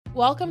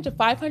Welcome to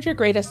 500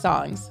 Greatest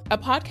Songs, a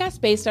podcast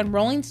based on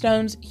Rolling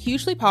Stone's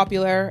hugely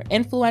popular,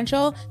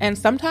 influential, and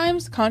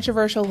sometimes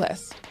controversial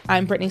list.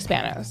 I'm Brittany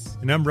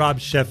Spanos. And I'm Rob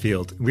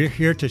Sheffield. We're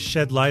here to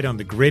shed light on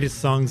the greatest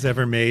songs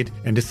ever made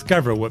and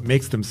discover what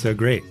makes them so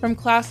great. From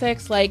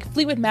classics like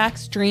Fleetwood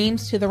Mac's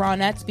Dreams to the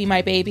Ronettes' Be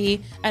My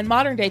Baby, and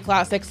modern-day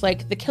classics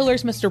like The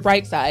Killer's Mr.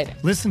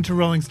 Brightside. Listen to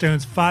Rolling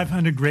Stone's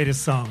 500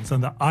 Greatest Songs on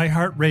the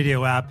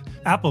iHeartRadio app,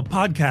 Apple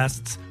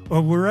Podcasts,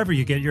 or wherever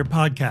you get your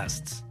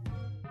podcasts.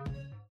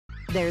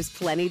 There's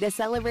plenty to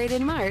celebrate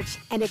in March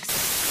and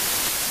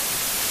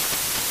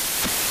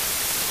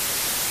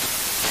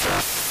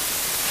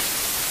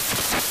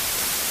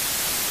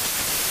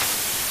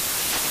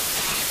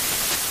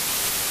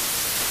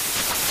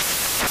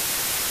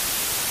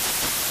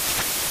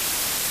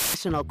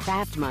National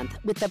Craft Month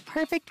with the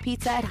perfect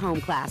pizza at home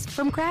class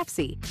from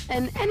Craftsy.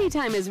 And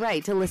anytime is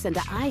right to listen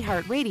to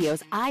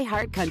iHeartRadio's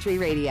iHeart Country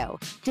Radio.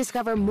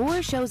 Discover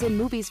more shows and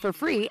movies for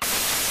free.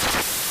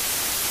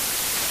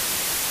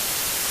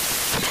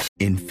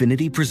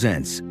 Infiniti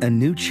presents a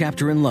new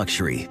chapter in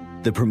luxury,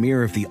 the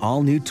premiere of the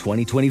all-new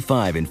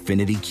 2025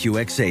 Infiniti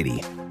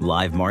QX80,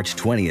 live March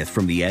 20th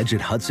from the Edge at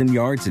Hudson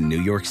Yards in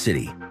New York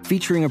City,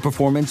 featuring a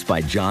performance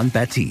by John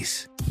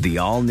Batiste. The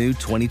all-new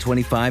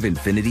 2025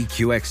 Infiniti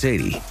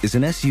QX80 is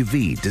an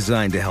SUV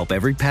designed to help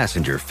every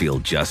passenger feel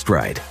just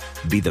right.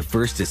 Be the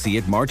first to see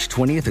it March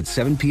 20th at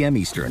 7 p.m.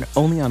 Eastern,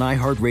 only on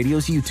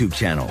iHeartRadio's YouTube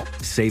channel.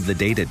 Save the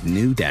date at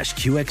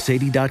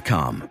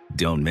new-QX80.com.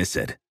 Don't miss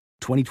it.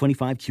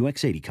 2025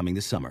 QX80 coming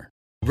this summer.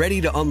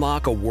 Ready to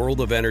unlock a world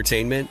of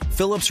entertainment?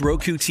 Philips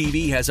Roku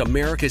TV has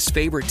America's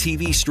favorite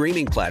TV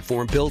streaming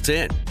platform built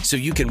in, so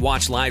you can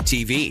watch live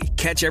TV,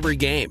 catch every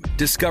game,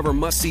 discover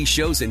must-see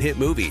shows and hit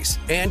movies,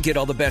 and get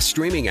all the best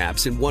streaming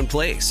apps in one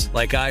place,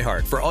 like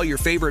iHeart for all your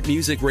favorite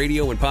music,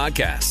 radio, and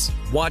podcasts.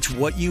 Watch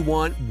what you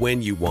want,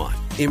 when you want.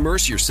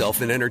 Immerse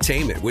yourself in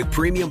entertainment with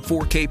premium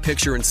 4K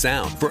picture and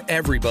sound for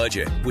every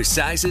budget, with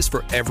sizes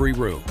for every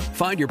room.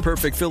 Find your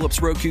perfect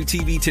Philips Roku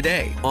TV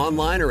today,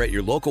 online or at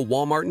your local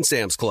Walmart and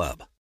Sam's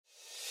Club.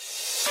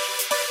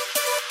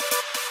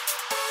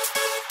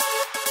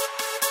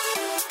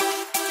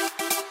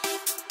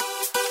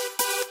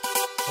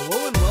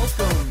 Hello and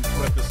welcome to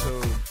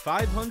episode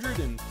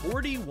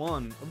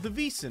 541 of the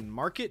VSiN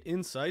Market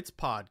Insights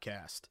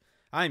Podcast.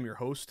 I'm your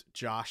host,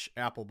 Josh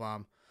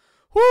Appelbaum.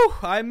 Whew,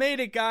 I made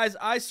it, guys.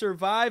 I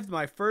survived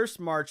my first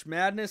March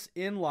Madness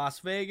in Las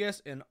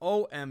Vegas, and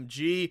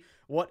OMG,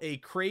 what a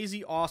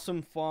crazy,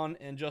 awesome, fun,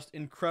 and just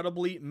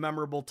incredibly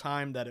memorable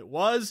time that it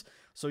was.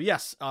 So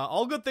yes,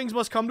 all good things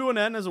must come to an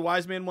end, as a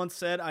wise man once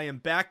said. I am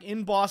back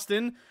in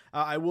Boston.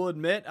 I will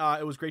admit,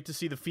 it was great to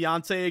see the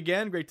fiance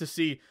again. Great to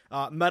see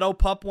Meadow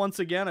Pup once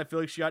again. I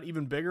feel like she got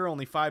even bigger,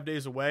 only 5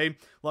 days away.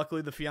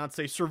 Luckily, the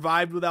fiance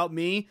survived without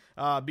me,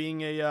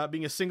 being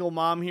a single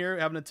mom here,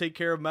 having to take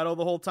care of Meadow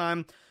the whole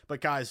time.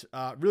 But guys,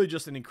 really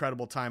just an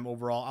incredible time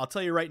overall. I'll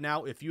tell you right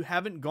now, if you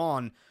haven't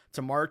gone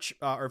to March,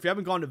 or if you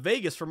haven't gone to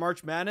Vegas for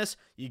March Madness,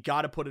 you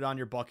got to put it on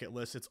your bucket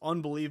list. It's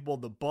unbelievable.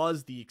 The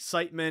buzz, the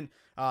excitement,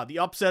 the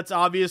upsets,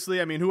 obviously.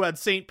 I mean, who had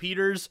St.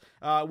 Peter's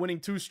winning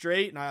 2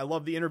 straight? And I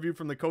love the interview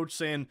from the coach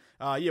saying,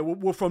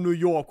 we're from New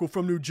York, we're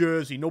from New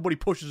Jersey. Nobody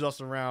pushes us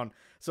around.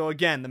 So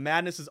again, the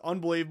madness is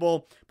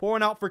unbelievable.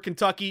 Pouring out for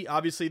Kentucky.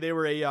 Obviously, they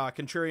were a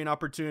contrarian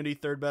opportunity,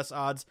 third best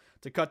odds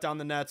to cut down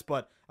the nets.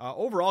 But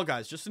overall,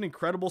 guys, just an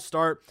incredible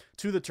start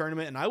to the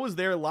tournament. And I was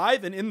there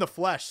live and in the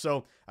flesh.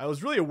 So it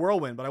was really a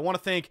whirlwind. But I want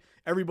to thank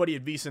everybody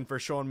at VSiN for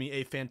showing me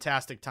a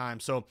fantastic time.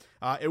 So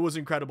it was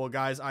incredible,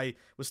 guys. I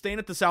was staying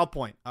at the South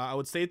Point. I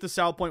would stay at the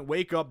South Point,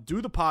 wake up, do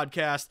the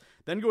podcast,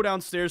 then go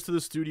downstairs to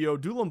the studio,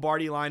 do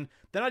Lombardi line.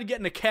 Then I'd get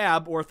in a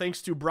cab, or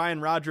thanks to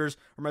Brian Rogers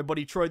or my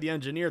buddy Troy, the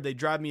engineer, they'd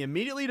drive me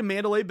immediately to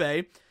Mandalay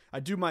Bay.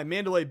 I'd do my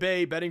Mandalay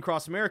Bay Betting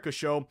Across America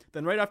show.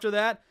 Then right after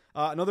that,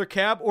 another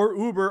cab or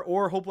Uber,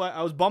 or hopefully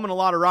I was bumming a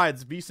lot of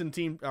rides. The VSiN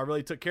team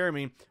really took care of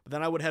me. But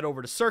then I would head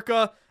over to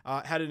Circa,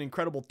 had an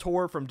incredible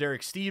tour from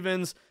Derek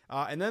Stevens,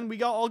 and then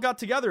we all got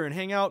together and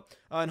hung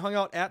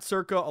out at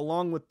Circa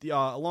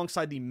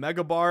alongside the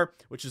Mega Bar,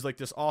 which is like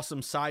this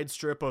awesome side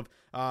strip of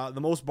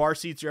the most bar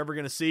seats you're ever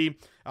going to see.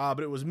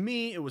 But it was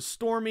me, it was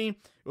Stormy,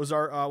 it was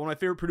our one of my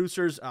favorite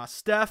producers,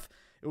 Steph.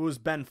 It was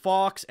Ben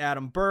Fox,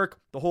 Adam Burke,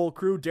 the whole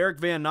crew, Derek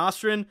Van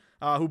Nostrand,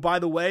 who, by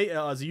the way,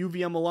 is a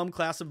UVM alum,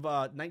 class of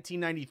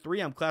 1993.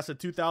 I'm class of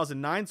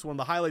 2009, so one of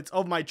the highlights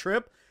of my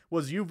trip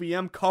was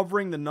UVM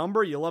covering the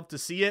number. You love to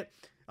see it.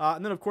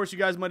 And then, of course, you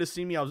guys might have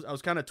seen me. I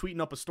was kind of tweeting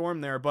up a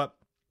storm there, but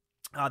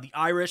the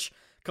Irish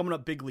coming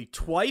up bigly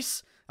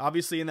twice.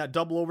 Obviously, in that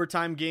double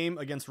overtime game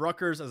against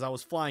Rutgers, as I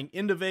was flying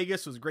into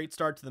Vegas, it was a great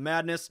start to the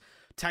madness.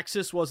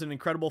 Texas was an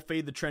incredible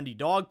fade the trendy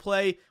dog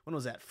play. When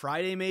was that?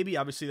 Friday, maybe?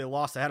 Obviously, they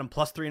lost. I had them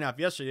plus 3.5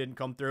 yesterday. Didn't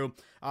come through.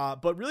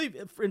 But really,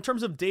 in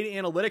terms of data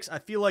analytics, I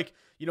feel like,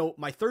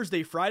 my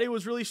Thursday, Friday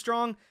was really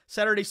strong.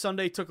 Saturday,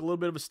 Sunday took a little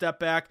bit of a step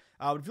back.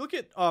 If you look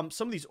at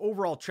some of these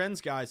overall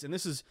trends, guys, and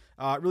this is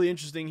really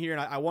interesting here,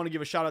 and I want to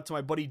give a shout out to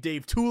my buddy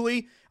Dave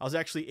Tooley. I was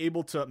actually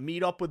able to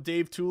meet up with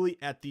Dave Tooley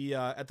at the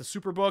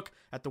Superbook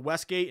at the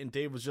Westgate. update, and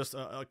Dave was just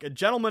a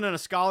gentleman and a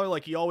scholar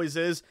like he always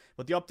is.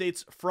 But the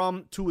updates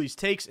from Tooley's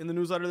Takes in the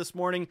newsletter this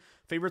morning.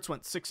 Favorites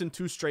went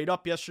 6-2 straight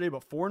up yesterday,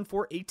 but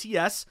 4-4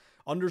 ATS.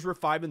 Unders were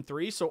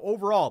 5-3. So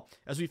overall,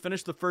 as we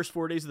finished the first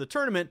 4 days of the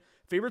tournament,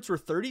 favorites were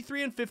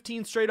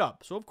 33-15 straight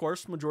up. So of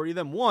course, majority of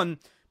them won,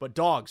 but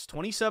dogs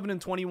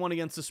 27-21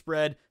 against the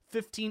spread,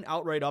 15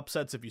 outright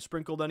upsets if you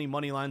sprinkled any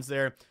money lines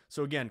there.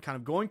 So again, kind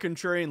of going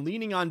contrarian,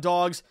 leaning on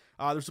dogs.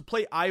 There's a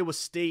play Iowa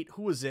State.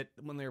 Who was it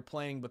when they were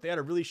playing? But they had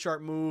a really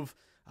sharp move.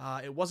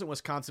 It wasn't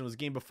Wisconsin. It was a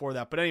game before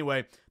that. But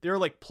anyway, they were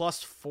like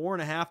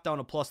 +4.5 down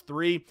to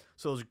 +3.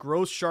 So those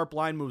gross sharp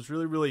line moves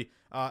really,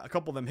 a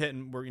couple of them hit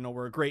and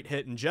were a great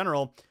hit in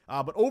general.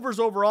 But overs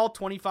overall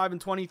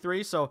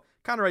 25-23. So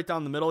kind of right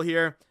down the middle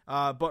here.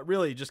 But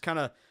really just kind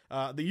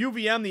of the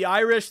UVM, the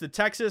Irish, the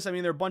Texas. I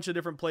mean, there are a bunch of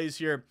different plays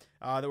here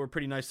that were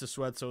pretty nice to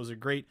sweat. So it was a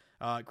great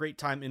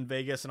time in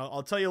Vegas. And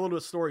I'll tell you a little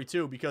bit of story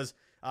too, because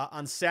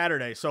on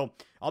Saturday. So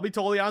I'll be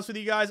totally honest with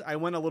you guys. I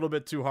went a little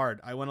bit too hard.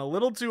 I went a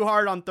little too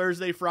hard on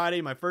Thursday, Friday,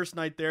 my first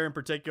night there in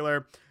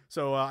particular.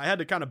 So I had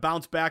to kind of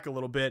bounce back a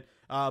little bit.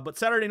 But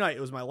Saturday night,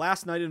 it was my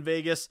last night in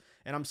Vegas.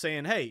 And I'm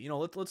saying, hey,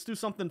 let's do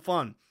something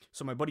fun.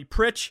 So my buddy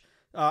Pritch,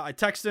 I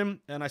text him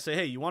and I say,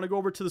 hey, you want to go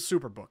over to the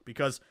Superbook?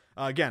 Because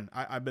again,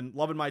 I've been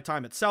loving my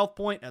time at South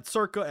Point, at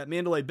Circa, at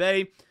Mandalay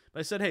Bay. But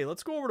I said, hey,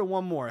 let's go over to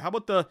one more. How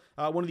about the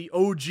one of the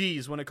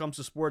OGs when it comes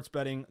to sports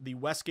betting, the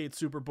Westgate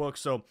Superbook?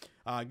 So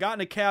got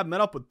in a cab,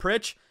 met up with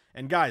Pritch,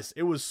 and guys,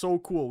 it was so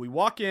cool. We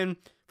walk in.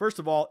 First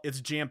of all,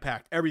 it's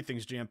jam-packed.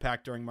 Everything's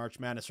jam-packed during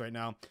March Madness right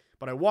now.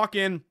 But I walk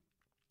in,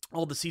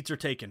 all the seats are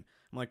taken.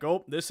 I'm like,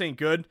 oh, this ain't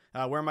good.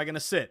 Where am I going to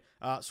sit?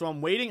 So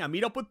I'm waiting. I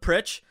meet up with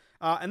Pritch.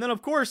 And then,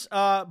 of course,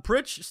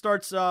 Pritch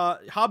starts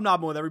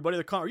hobnobbing with everybody.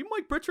 Are you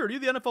Mike Pritchard? Are you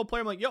the NFL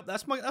player? I'm like, yep,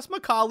 that's my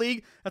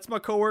colleague. That's my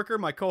coworker,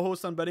 my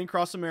co-host on Betting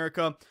Across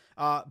America.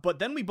 But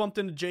then we bumped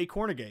into Jay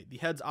Kornegay, the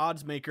heads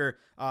odds maker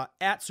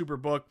at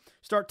Superbook.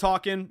 Start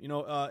talking,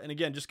 and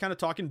again, just kind of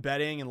talking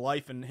betting and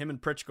life, and him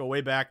and Pritch go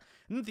way back.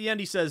 And at the end,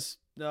 he says,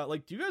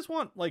 do you guys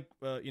want,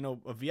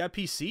 a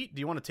VIP seat? Do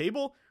you want a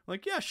table? I'm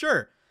like, yeah,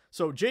 sure.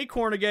 So Jay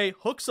Kornegay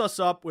hooks us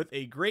up with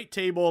a great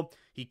table.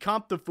 He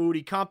comped the food.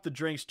 He comped the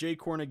drinks. Jay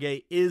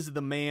Kornegay is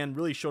the man.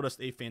 Really showed us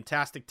a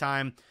fantastic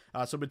time.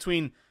 So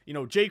between,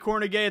 Jay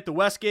Kornegay at the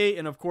Westgate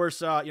and, of course,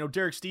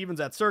 Derek Stevens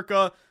at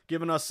Circa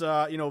giving us,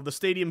 the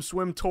stadium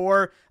swim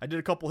tour. I did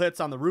a couple hits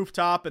on the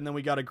rooftop, and then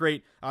we got a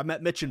great, I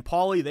met Mitch and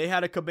Paulie. They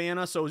had a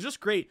cabana. So it was just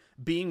great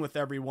being with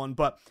everyone.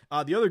 But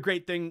the other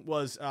great thing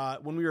was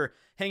when we were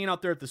hanging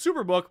out there at the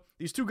Superbook,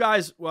 these two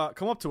guys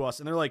come up to us,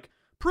 and they're like,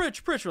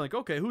 Pritch. We're like,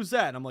 okay, who's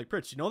that? And I'm like,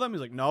 Pritch, you know them?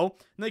 He's like, no.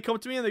 And they come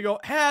up to me and they go,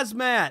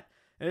 Hazmat.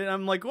 And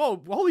I'm like, whoa,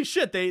 holy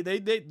shit. They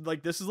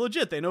like, this is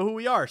legit. They know who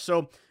we are.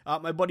 So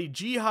my buddy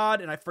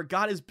Jihad, and I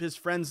forgot his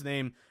friend's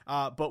name,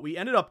 but we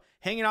ended up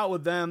hanging out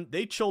with them.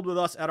 They chilled with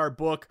us at our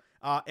book.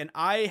 And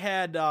I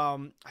had, I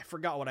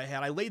forgot what I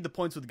had. I laid the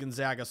points with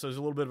Gonzaga. So there's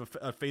a little bit of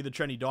a fade the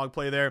trendy dog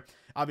play there.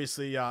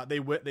 Obviously they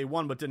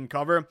won, but didn't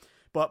cover.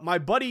 But my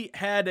buddy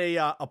had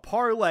a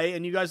parlay,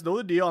 and you guys know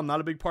the deal. I'm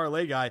not a big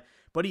parlay guy,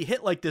 but he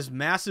hit like this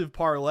massive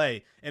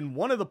parlay, and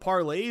one of the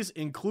parlays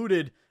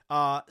included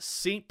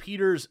St.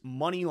 Peter's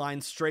money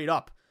line straight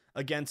up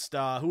against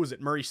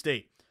Murray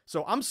State.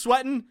 So I'm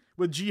sweating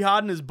with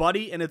Jihad and his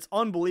buddy, and it's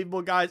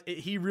unbelievable, guys.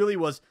 He really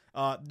was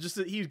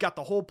he's got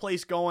the whole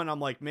place going.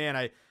 I'm like,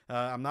 man,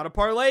 I'm not a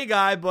parlay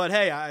guy, but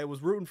hey, I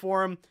was rooting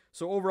for him.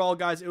 So overall,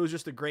 guys, it was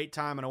just a great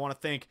time, and I want to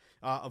thank,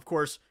 of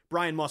course,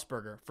 Brian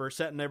Musburger for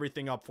setting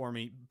everything up for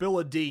me.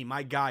 Bill D,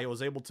 my guy, I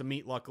was able to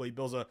meet, luckily.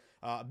 Bill's a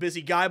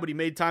busy guy, but he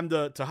made time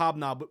to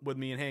hobnob with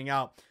me and hang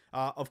out.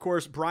 Of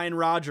course, Brian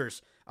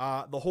Rogers,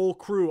 the whole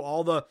crew,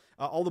 all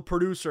the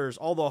producers,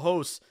 all the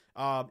hosts.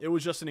 It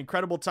was just an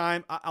incredible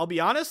time. I'll be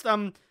honest,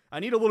 I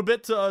need a little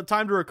bit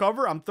time to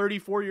recover. I'm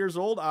 34 years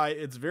old.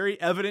 It's very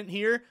evident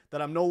here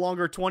that I'm no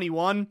longer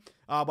 21,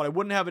 but I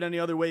wouldn't have it any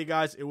other way,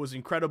 guys. It was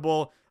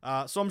incredible.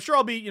 So I'm sure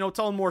I'll be,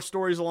 telling more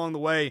stories along the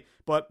way,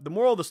 but the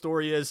moral of the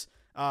story is,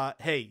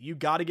 hey, you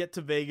got to get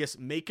to Vegas,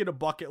 make it a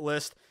bucket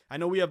list. I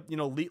know we have,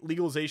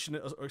 legalization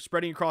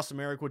spreading across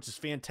America, which is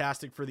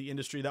fantastic for the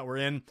industry that we're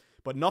in,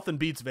 but nothing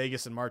beats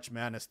Vegas in March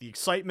Madness. The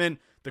excitement,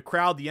 the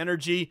crowd, the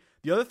energy.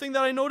 The other thing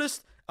that I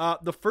noticed,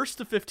 the 1st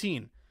to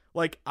 15,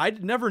 like I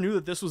never knew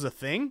that this was a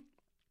thing,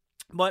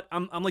 but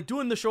I'm like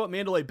doing the show at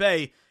Mandalay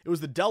Bay. It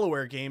was the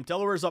Delaware game.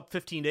 Delaware's up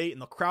 15-8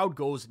 and the crowd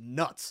goes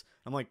nuts.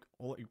 I'm like,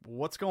 well,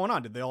 what's going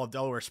on? Did they all have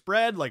Delaware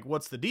spread? Like,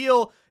 what's the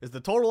deal? Is the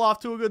total off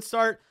to a good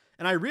start?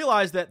 And I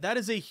realized that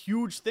is a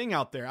huge thing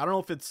out there. I don't know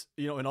if it's,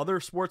 in other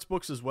sports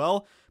books as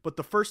well, but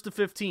the 1st to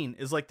 15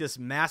 is like this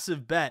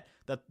massive bet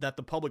that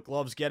the public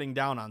loves getting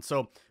down on.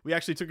 So we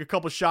actually took a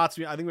couple shots.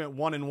 I think we went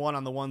 1-1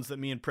 on the ones that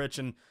me and Pritch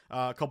and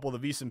a couple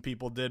of the VSiN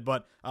people did.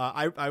 But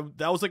that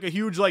was like a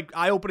huge, like,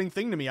 eye-opening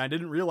thing to me. I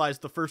didn't realize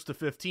the 1st to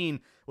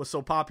 15 was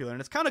so popular. And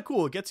it's kind of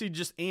cool. It gets you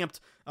just amped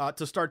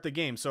to start the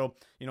game. So,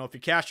 if you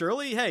cash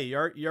early, hey, you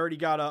already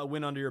got a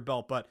win under your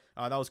belt. But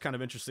that was kind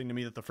of interesting to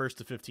me that the 1st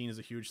to 15 is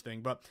a huge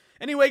thing. But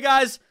anyway,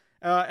 guys,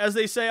 as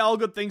they say, all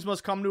good things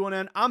must come to an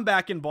end. I'm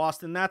back in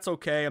Boston. That's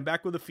okay. I'm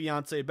back with a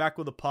fiance, back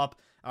with a pup,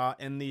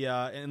 and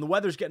the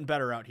weather's getting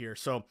better out here.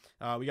 So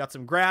we got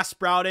some grass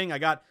sprouting. I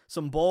got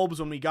some bulbs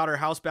when we got our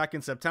house back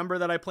in September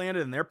that I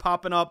planted, and they're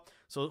popping up.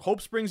 So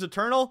hope springs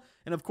eternal.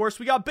 And of course,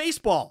 we got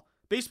baseball.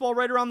 Baseball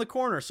right around the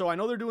corner. So I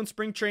know they're doing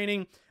spring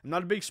training. I'm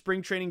not a big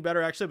spring training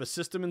bettor. I actually have a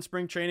system in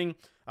spring training.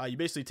 You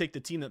basically take the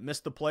team that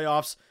missed the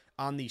playoffs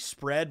on the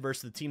spread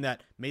versus the team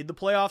that made the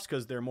playoffs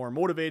because they're more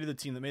motivated. The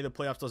team that made the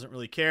playoffs doesn't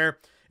really care.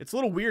 It's a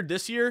little weird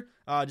this year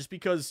just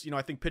because,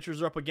 I think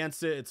pitchers are up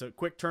against it. It's a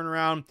quick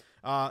turnaround.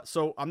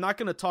 So I'm not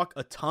going to talk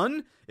a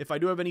ton. If I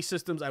do have any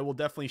systems, I will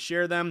definitely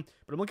share them.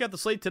 But I'm looking at the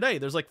slate today.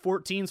 There's like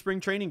 14 spring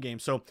training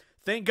games. So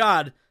thank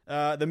God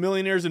the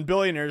millionaires and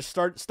billionaires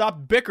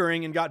stopped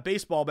bickering and got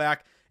baseball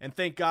back. And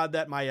thank God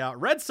that my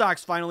Red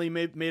Sox finally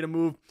made a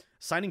move,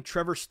 signing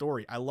Trevor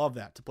Story. I love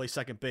that, to play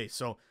second base.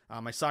 So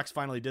my Sox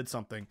finally did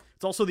something.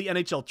 It's also the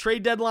NHL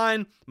trade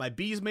deadline. My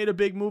Bees made a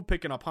big move,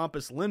 picking up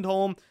Hampus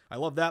Lindholm. I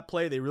love that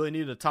play. They really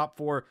needed a top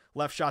 4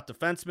 left shot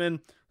defenseman.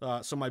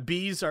 So my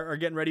Bees are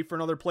getting ready for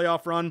another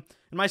playoff run.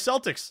 And my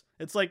Celtics,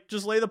 it's like,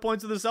 just lay the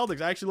points of the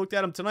Celtics. I actually looked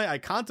at them tonight. I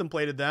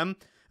contemplated them.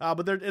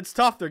 But it's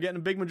tough. They're getting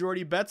a big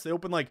majority bets. They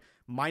open like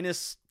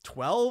minus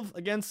 12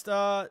 against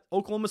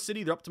Oklahoma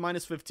City. They're up to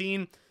minus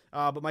 15.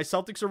 But my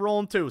Celtics are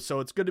rolling too.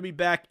 So it's good to be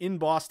back in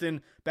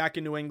Boston, back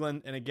in New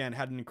England. And again,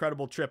 had an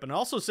incredible trip. And I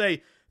also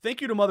say thank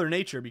you to Mother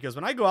Nature, because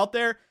when I go out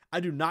there, I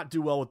do not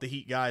do well with the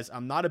heat, guys.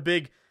 I'm not a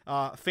big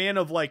fan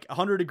of like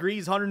 100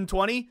 degrees,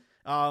 120.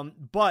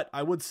 But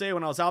I would say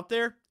when I was out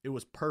there, it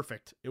was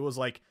perfect. It was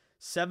like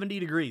 70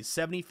 degrees,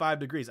 75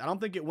 degrees. I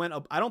don't think it went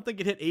up. I don't think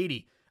it hit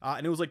 80.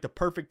 And it was like the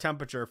perfect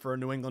temperature for a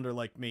New Englander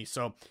like me.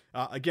 So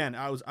again,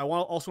 I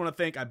also want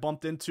to thank, I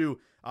bumped into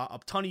a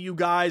ton of you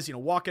guys,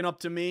 walking up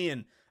to me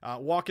and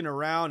walking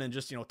around and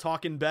just,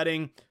 talking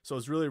betting. So it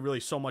was really, really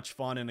so much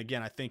fun. And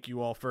again, I thank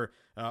you all for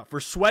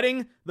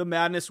sweating the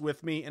madness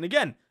with me. And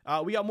again,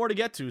 we got more to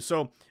get to.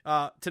 So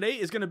today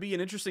is going to be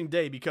an interesting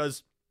day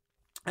because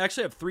I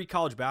actually have 3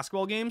 college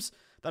basketball games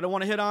that I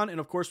want to hit on. And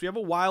of course, we have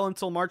a while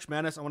until March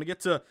Madness. I want to get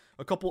to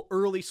a couple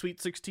early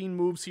Sweet 16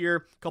 moves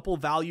here, a couple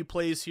value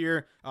plays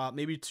here,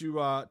 maybe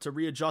to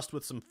readjust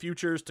with some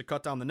futures to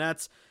cut down the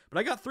nets. But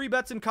I got 3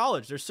 bets in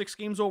college. There's 6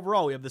 games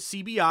overall. We have the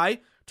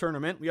CBI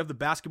tournament. We have the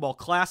Basketball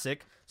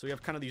Classic. So we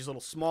have kind of these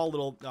small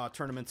little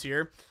tournaments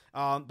here.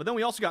 But then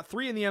we also got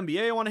 3 in the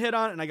NBA I want to hit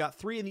on, and I got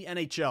 3 in the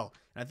NHL.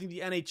 And I think the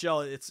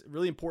NHL, it's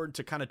really important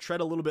to kind of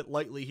tread a little bit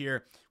lightly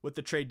here with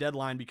the trade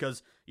deadline,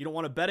 because you don't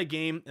want to bet a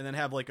game and then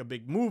have like a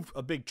big move,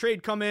 a big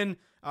trade come in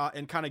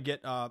and kind of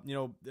get,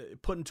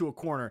 put into a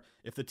corner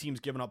if the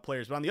team's giving up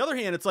players. But on the other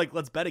hand, it's like,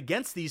 let's bet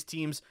against these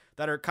teams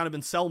that are kind of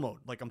in sell mode.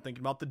 Like I'm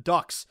thinking about the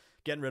Ducks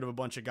getting rid of a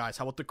bunch of guys.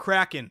 How about the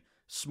Kraken?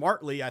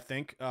 Smartly, I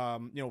think,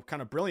 kind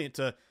of brilliant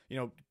to,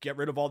 get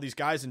rid of all these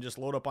guys and just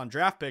load up on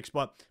draft picks.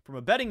 But from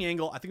a betting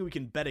angle, I think we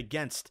can bet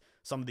against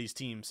some of these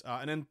teams.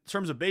 And in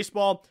terms of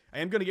baseball, I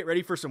am going to get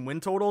ready for some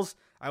win totals.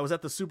 I was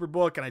at the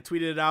Superbook and I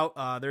tweeted it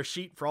out, their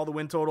sheet for all the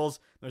win totals.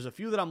 There's a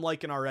few that I'm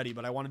liking already,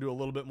 but I want to do a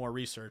little bit more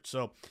research.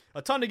 So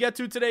a ton to get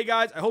to today,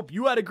 guys. I hope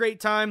you had a great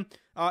time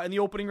in the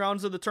opening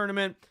rounds of the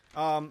tournament.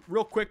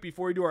 Real quick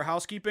before we do our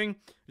housekeeping,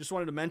 just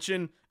wanted to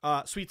mention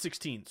Sweet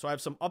 16. So I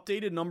have some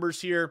updated numbers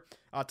here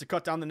to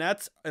cut down the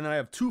nets, and then I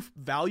have 2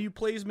 value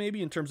plays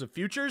maybe in terms of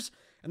futures,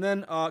 and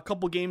then a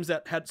couple games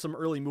that had some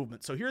early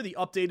movement. So here are the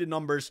updated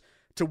numbers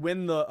to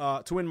win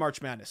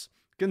March Madness.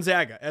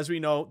 Gonzaga, as we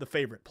know, the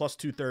favorite, plus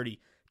 230.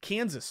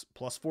 Kansas,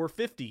 plus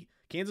 450.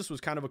 Kansas was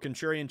kind of a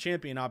contrarian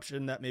champion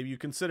option that maybe you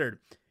considered.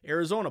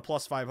 Arizona,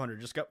 plus 500.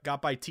 Just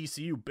got by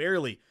TCU,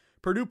 barely.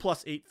 Purdue,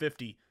 plus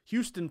 850.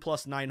 Houston,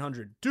 plus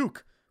 900.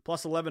 Duke,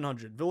 plus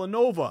 1100.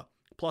 Villanova,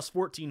 plus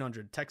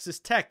 1400. Texas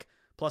Tech,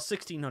 plus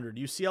 1600.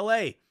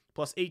 UCLA,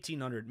 plus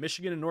 1800.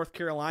 Michigan and North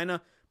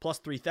Carolina, plus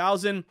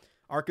 3000.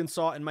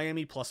 Arkansas and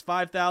Miami, plus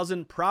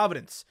 5000.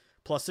 Providence,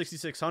 plus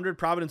 6,600.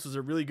 Providence was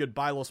a really good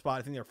buy low spot.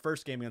 I think their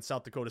first game against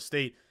South Dakota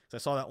State. So I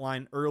saw that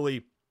line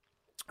early,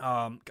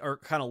 or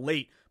kind of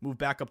late, move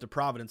back up to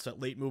Providence. That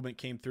late movement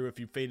came through if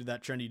you faded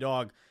that trendy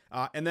dog.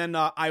 And then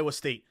Iowa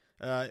State.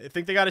 I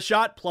think they got a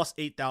shot, plus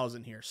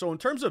 8,000 here. So in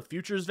terms of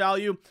futures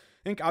value,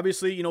 I think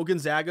obviously,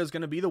 Gonzaga is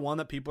going to be the one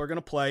that people are going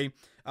to play.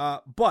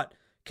 But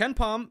Ken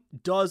Palm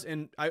does,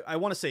 and I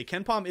want to say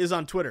Ken Palm is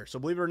on Twitter. So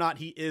believe it or not,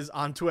 he is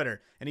on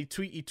Twitter. And he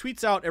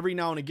tweets out every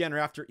now and again, or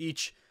after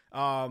each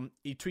round,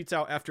 his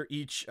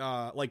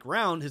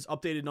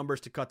updated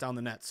numbers to cut down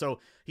the net. So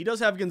he does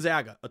have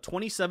Gonzaga, a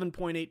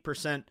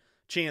 27.8%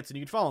 chance, and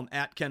you can follow him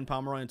at Ken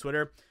Pomeroy on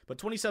Twitter, but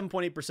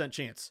 27.8%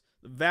 chance.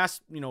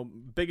 Vast,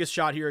 biggest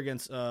shot here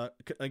against,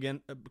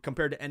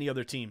 compared to any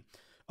other team,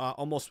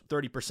 almost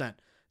 30%.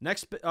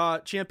 Next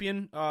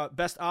champion,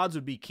 best odds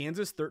would be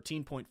Kansas,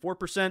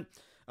 13.4%.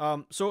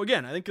 So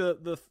again, I think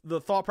the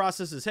thought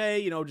process is,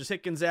 hey, just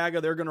hit Gonzaga.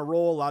 They're going to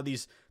roll. A lot of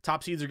these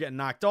top seeds are getting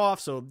knocked off.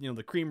 So,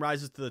 the cream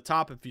rises to the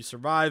top if you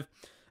survive.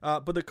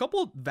 But the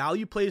couple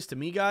value plays to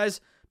me,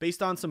 guys,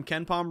 based on some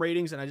Ken Palm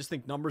ratings, and I just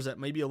think numbers that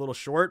may be a little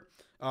short,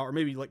 or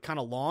maybe like kind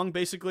of long,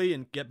 basically,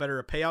 and get better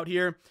a payout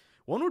here,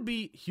 One would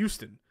be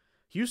Houston.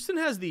 Houston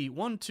has the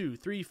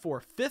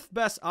 5th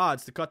best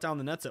odds to cut down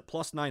the nets at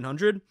plus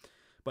 900,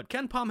 but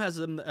Ken Pom has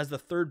them as the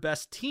third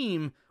best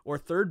team or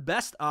third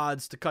best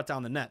odds to cut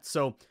down the nets.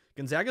 So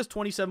Gonzaga's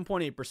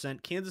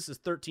 27.8%, Kansas is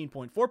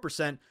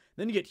 13.4%,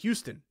 then you get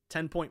Houston,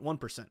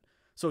 10.1%.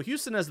 So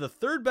Houston has the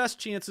third best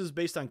chances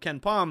based on Ken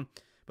Pom,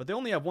 but they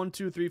only have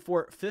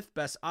 5th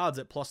best odds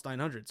at plus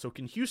 900. So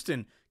can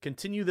Houston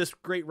continue this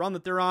great run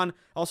that they're on?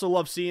 Also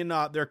love seeing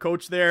their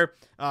coach there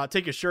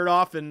take his shirt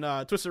off and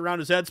twist it around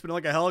his head, spinning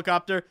like a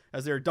helicopter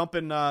as they're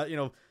dumping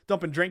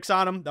drinks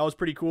on him. That was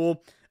pretty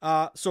cool.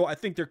 So I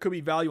think there could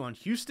be value on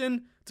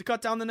Houston to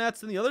cut down the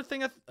nets. And the other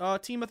thing,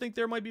 team I think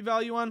there might be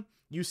value on,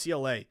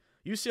 UCLA.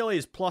 UCLA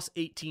is plus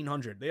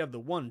 1,800. They have the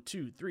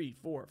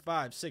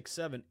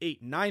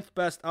 9th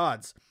best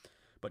odds.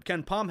 But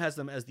Ken Pom has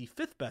them as the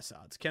 5th best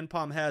odds. Ken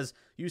Pom has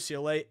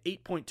UCLA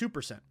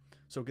 8.2%.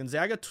 So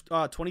Gonzaga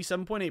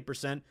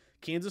 27.8%,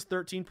 Kansas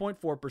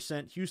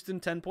 13.4%, Houston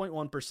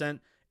 10.1%,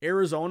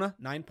 Arizona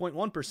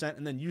 9.1%,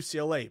 and then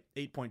UCLA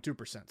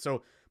 8.2%.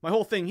 So my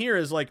whole thing here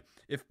is like,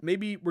 if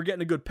maybe we're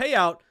getting a good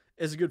payout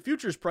as a good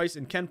futures price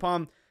and Ken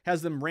Pom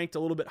has them ranked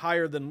a little bit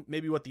higher than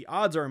maybe what the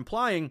odds are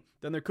implying,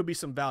 then there could be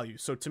some value.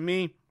 So to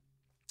me,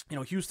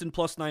 Houston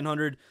plus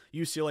 900,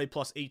 UCLA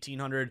plus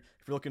 1,800.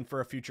 If you're looking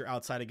for a future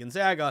outside of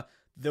Gonzaga,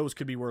 those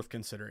could be worth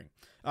considering.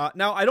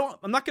 Now,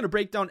 I'm not going to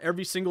break down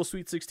every single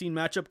Sweet 16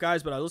 matchup,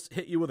 guys, but I'll just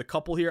hit you with a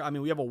couple here. I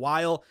mean, we have a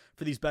while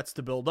for these bets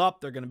to build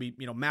up. They're going to be,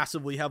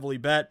 massively heavily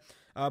bet.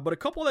 But a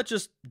couple that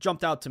just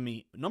jumped out to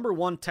me. Number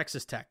one,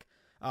 Texas Tech.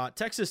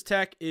 Texas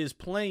Tech is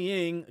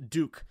playing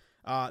Duke.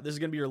 This is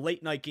going to be your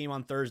late night game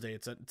on Thursday.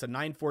 It's a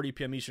 9:40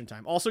 p.m. Eastern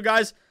time. Also,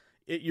 guys,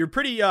 you're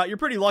pretty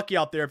lucky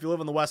out there if you live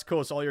on the West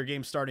Coast, all your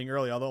games starting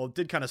early, although it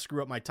did kind of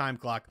screw up my time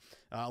clock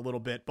a little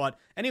bit. But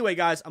anyway,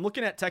 guys, I'm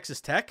looking at Texas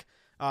Tech.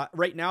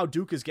 Right now,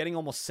 Duke is getting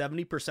almost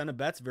 70% of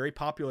bets, very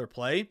popular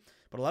play.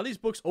 But a lot of these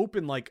books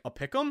open like a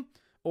pick'em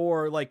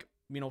or like,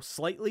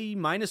 slightly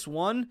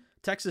 -1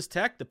 Texas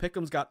Tech. The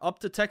pick'em's got up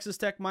to Texas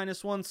Tech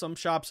 -1. Some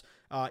shops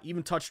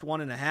even touched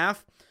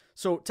 1.5.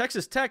 So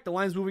Texas Tech, the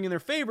line's moving in their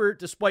favor,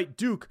 despite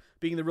Duke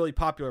being the really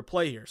popular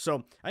play here.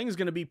 So I think it's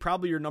going to be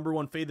probably your number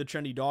one fade the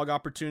trendy dog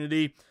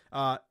opportunity.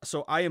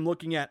 So I am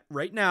looking at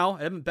right now.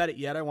 I haven't bet it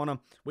yet. I want to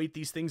wait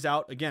these things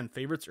out. Again,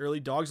 favorites early,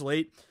 dogs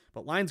late.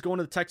 But line's going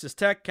to the Texas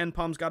Tech. Ken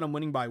Pom's got them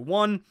winning by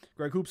 1.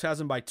 Greg Hoops has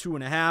them by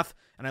 2.5.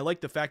 And I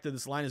like the fact that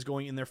this line is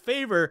going in their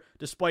favor,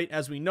 despite,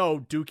 as we know,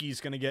 Dookie's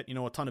going to get,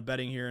 a ton of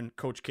betting here in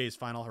Coach K's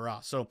final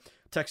hurrah. So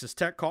Texas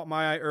Tech caught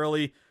my eye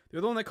early. The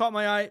other one that caught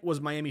my eye was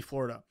Miami,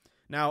 Florida.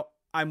 Now,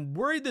 I'm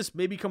worried this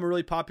may become a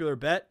really popular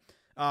bet,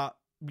 kind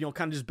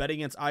of just betting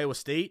against Iowa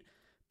State.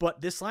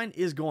 But this line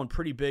is going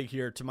pretty big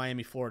here to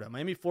Miami, Florida.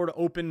 Miami, Florida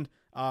opened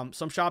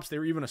some shops. They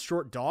were even a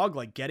short dog,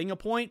 like getting a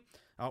point,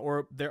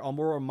 or they're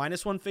more a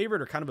 -1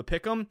 favorite or kind of a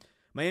pick 'em.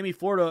 Miami,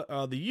 Florida,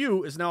 the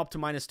U is now up to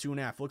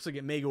 -2.5. Looks like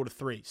it may go to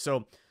 3.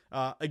 So,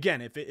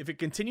 again, if it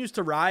continues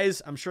to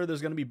rise, I'm sure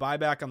there's going to be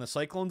buyback on the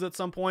Cyclones at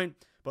some point.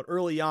 But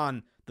early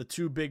on, the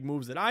two big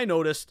moves that I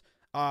noticed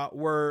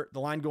were the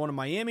line going to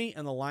Miami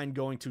and the line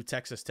going to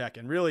Texas Tech.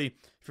 And really,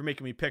 if you're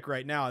making me pick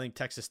right now, I think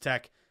Texas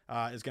Tech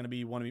is going to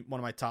be one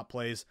of my top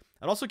plays.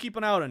 I'd also keep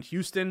an eye out on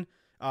Houston.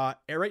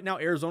 Right now,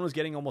 Arizona's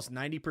getting almost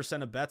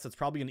 90% of bets. That's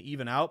probably going to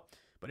even out.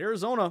 But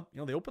Arizona,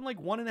 they open like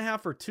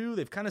 1.5 or 2.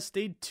 They've kind of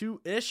stayed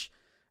 2-ish.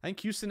 I think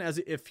Houston,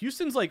 if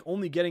Houston's like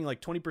only getting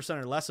like 20%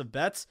 or less of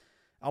bets,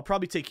 I'll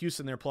probably take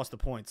Houston there plus the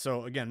points.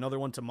 So again, another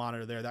one to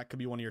monitor there. That could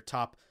be one of your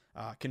top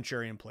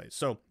contrarian plays.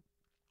 So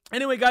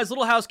anyway, guys,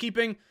 little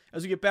housekeeping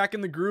as we get back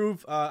in the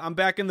groove. I'm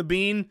back in the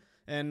bean,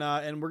 and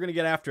we're going to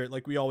get after it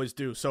like we always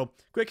do. So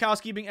quick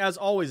housekeeping as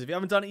always. If you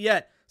haven't done it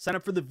yet, sign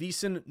up for the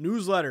VSiN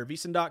newsletter,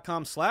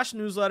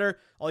 vsin.com/newsletter.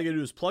 All you got to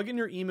do is plug in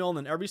your email, and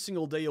then every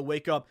single day you'll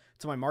wake up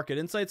to my market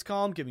insights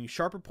column, giving you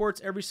sharp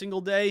reports every single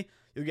day.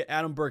 You'll get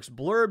Adam Burke's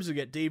blurbs. You'll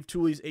get Dave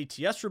Tooley's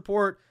ATS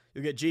report.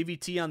 You'll get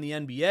JVT on the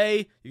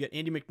NBA. You get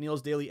Andy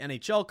McNeil's daily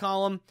NHL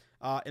column.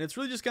 And it's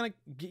really just going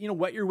to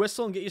wet your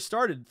whistle and get you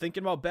started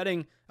thinking about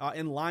betting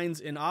in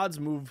lines and odds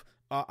moves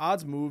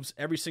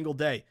every single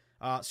day.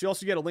 So you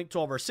also get a link to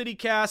all of our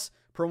CityCasts,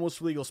 promos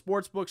for legal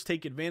sports books.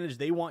 Take advantage.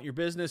 They want your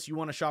business. You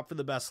want to shop for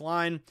the best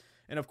line.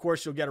 And, of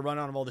course, you'll get a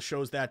rundown of all the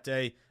shows that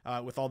day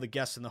with all the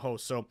guests and the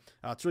hosts. So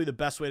it's really the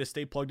best way to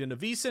stay plugged into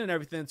VSiN and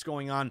everything that's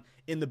going on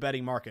in the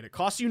betting market. It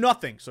costs you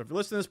nothing. So if you're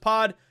listening to this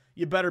pod,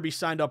 you better be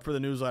signed up for the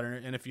newsletter.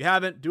 And if you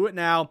haven't, do it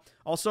now.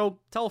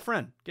 Also, tell a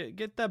friend.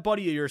 Get that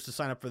buddy of yours to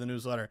sign up for the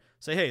newsletter.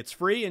 Say, hey, it's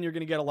free, and you're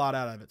going to get a lot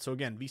out of it. So,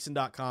 again,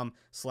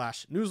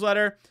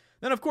 vsin.com/newsletter.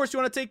 Then, of course, you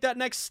want to take that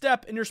next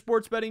step in your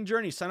sports betting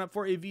journey. Sign up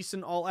for a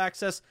VSiN All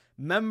Access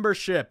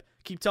membership.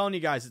 Keep telling you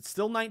guys, it's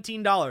still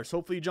 $19.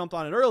 Hopefully you jumped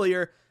on it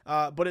earlier,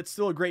 but it's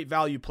still a great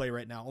value play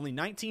right now. Only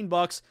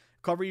 $19.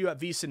 Cover you at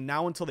VSiN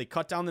now until they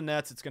cut down the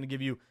nets. It's going to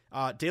give you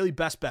daily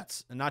best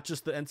bets, and not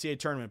just the NCAA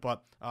tournament,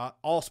 but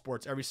all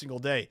sports every single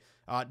day.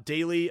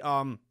 Daily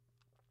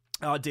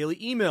daily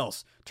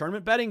emails,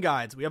 tournament betting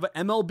guides. We have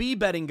an MLB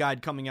betting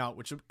guide coming out,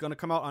 which is going to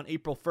come out on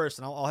April 1st,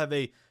 and I'll have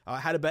a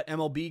how to bet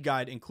MLB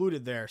guide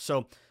included there.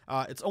 So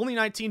it's only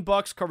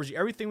 $19, covers you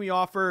everything we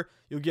offer.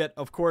 You'll get,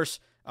 of course,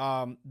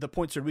 the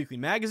Points Scored Weekly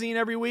magazine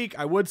every week.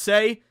 I would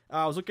say,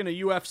 I was looking at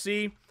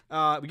UFC.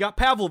 We got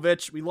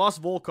Pavlovich. We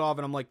lost Volkov,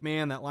 and I'm like,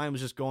 man, that line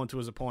was just going to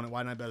his opponent.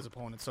 Why didn't I bet his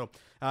opponent? So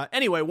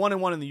anyway,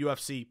 1-1 in the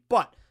UFC.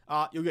 But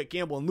you'll get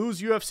Gamble and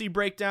Lose UFC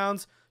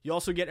breakdowns. You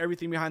also get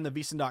everything behind the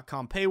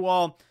VSiN.com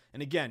paywall.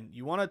 And again,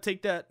 you want to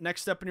take that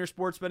next step in your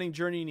sports betting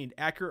journey, you need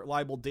accurate,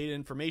 reliable data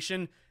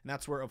information. And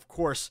that's where, of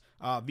course,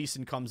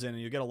 VSiN comes in.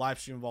 And you'll get a live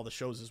stream of all the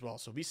shows as well.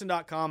 So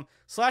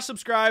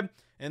VSiN.com/subscribe.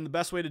 And the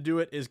best way to do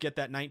it is get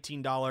that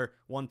 $19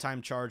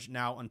 one-time charge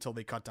now until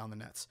they cut down the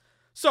nets.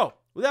 So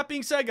with that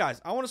being said, guys,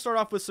 I want to start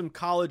off with some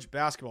college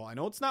basketball. I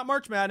know it's not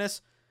March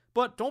Madness,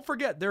 but don't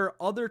forget there are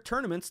other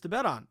tournaments to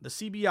bet on. The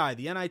CBI,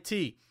 the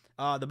NIT,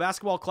 the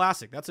Basketball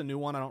Classic. That's a new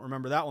one. I don't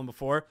remember that one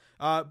before.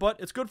 But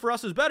it's good for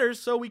us as bettors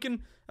so we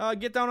can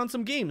get down on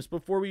some games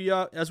before we,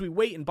 as we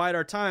wait and bide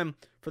our time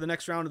for the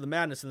next round of the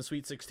Madness in the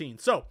Sweet 16.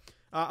 So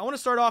I want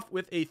to start off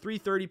with a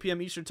 3:30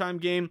 p.m. Eastern Time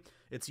game.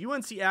 It's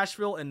UNC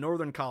Asheville and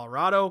Northern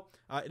Colorado.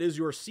 It is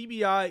your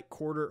CBI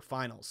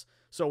quarterfinals.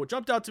 So what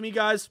jumped out to me,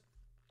 guys,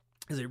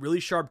 is a really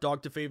sharp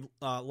dog to fave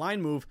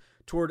line move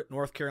toward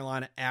North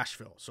Carolina,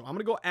 Asheville. So I'm going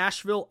to go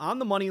Asheville on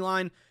the money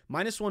line,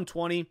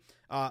 -120.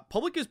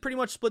 Public is pretty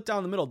much split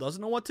down the middle,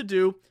 doesn't know what to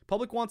do.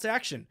 Public wants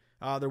action.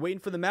 They're waiting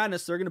for the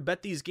madness. They're going to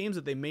bet these games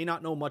that they may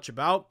not know much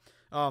about.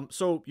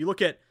 So you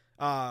look at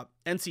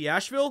NC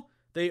Asheville,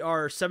 they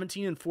are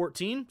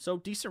 17-14, so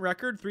decent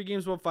record, 3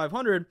 games above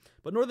 500,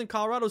 but Northern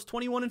Colorado is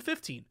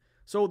 21-15.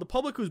 So the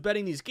public who's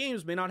betting these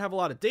games may not have a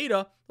lot of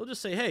data. They'll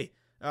just say, hey,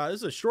 this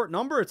is a short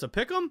number, it's a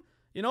pick 'em.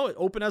 You know, it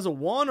open as a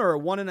 1 or a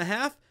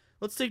 1.5.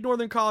 Let's take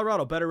Northern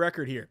Colorado, better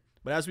record here.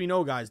 But as we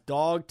know, guys,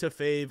 dog to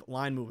fave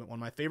line movement, one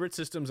of my favorite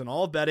systems in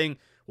all of betting.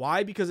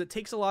 Why? Because it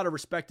takes a lot of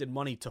respected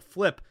money to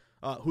flip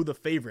who the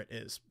favorite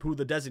is, who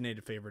the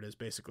designated favorite is,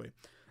 basically.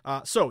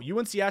 So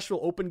UNC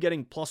Asheville open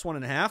getting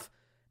 +1.5.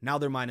 Now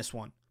they're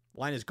 -1.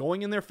 Line is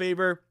going in their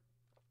favor.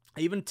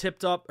 They even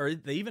tipped up, or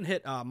they even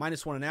hit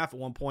 -1.5 at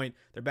one point.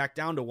 They're back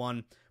down to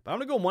 1. But I'm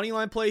going to go money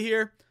line play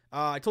here.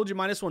 I told you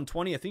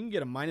 -120. I think you can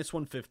get a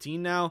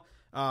 -115 now.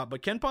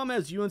 But KenPom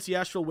has UNC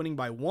Asheville winning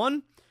by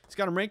 1. He's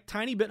got them ranked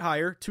tiny bit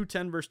higher,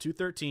 210 versus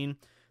 213.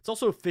 It's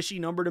also a fishy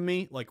number to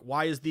me. Like,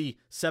 why is the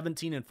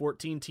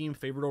 17-14 team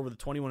favored over the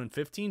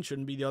 21-15?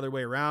 Shouldn't be the other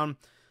way around.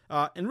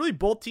 And really,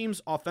 both teams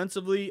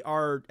offensively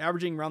are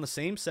averaging around the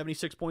same,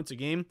 76 points a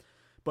game.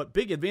 But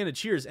big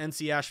advantage here is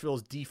NC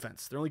Asheville's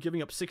defense. They're only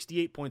giving up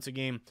 68 points a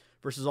game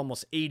versus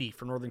almost 80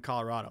 for Northern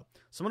Colorado.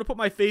 So I'm going to put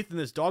my faith in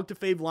this dog to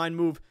fave line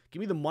move. Give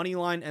me the money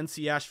line,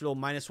 NC Asheville,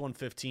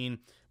 -115,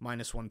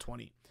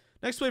 -120.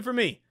 Next play for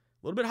me,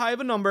 a little bit high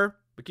of a number,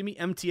 but give me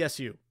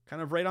MTSU.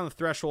 Kind of right on the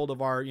threshold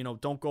of our,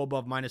 don't go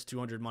above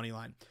 -200 money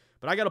line.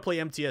 But I got to play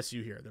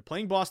MTSU here. They're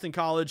playing Boston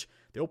College.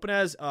 They open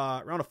as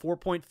around a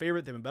 4-point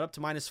favorite. They've been bet up to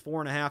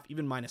 -4.5,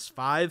 even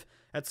 -5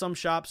 at some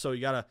shops. So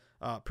you got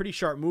a pretty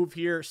sharp move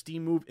here.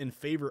 Steam move in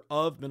favor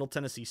of Middle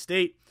Tennessee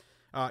State.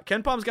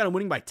 KenPom's got him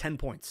winning by 10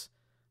 points.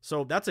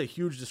 So that's a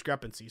huge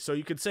discrepancy. So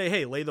you could say,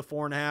 hey, lay the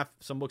 4.5.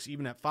 Some books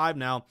even at 5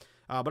 now.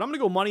 But I'm going to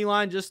go money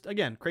line. Just,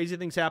 again, crazy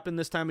things happen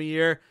this time of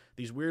year.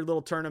 These weird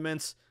little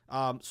tournaments.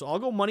 So I'll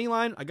go money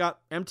line. I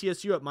got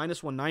MTSU at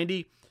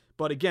 -190.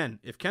 But again,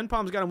 if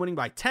KenPom's got him winning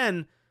by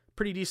 10,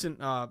 pretty decent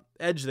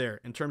edge there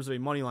in terms of a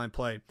money line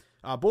play.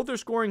 Both are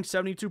scoring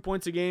 72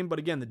 points a game. But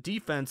again, the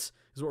defense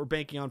is what we're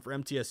banking on for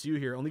MTSU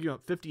here. Only giving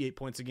up 58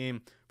 points a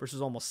game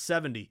versus almost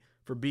 70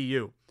 for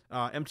BU.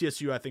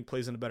 MTSU, I think,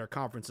 plays in a better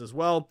conference as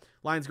well.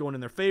 Line's going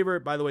in their favor.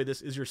 By the way,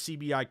 this is your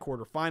CBI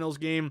quarterfinals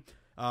game.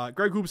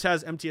 Greg Hoops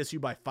has MTSU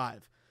by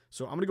 5.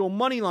 So I'm going to go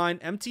money line,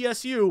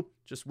 MTSU,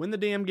 just win the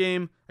damn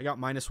game. I got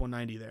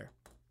 -190 there.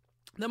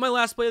 Then my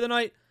last play of the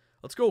night,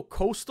 let's go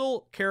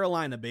Coastal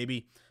Carolina,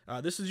 baby.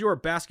 This is your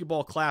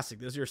basketball classic.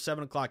 This is your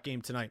 7 o'clock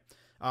game tonight.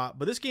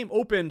 But this game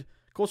opened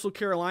Coastal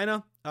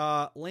Carolina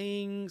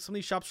laying some of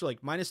these shops for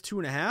like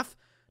 -2.5.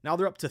 Now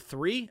they're up to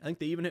 3. I think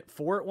they even hit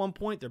 4 at one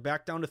point. They're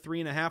back down to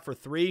 3.5 or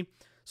 3.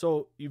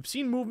 So you've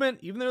seen movement,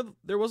 even though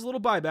there was a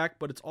little buyback,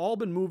 but it's all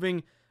been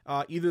moving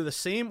either the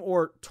same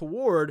or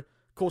toward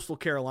Coastal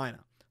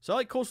Carolina. So I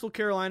like Coastal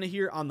Carolina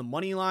here on the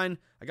money line.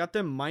 I got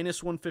them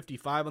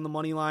 -155 on the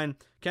money line.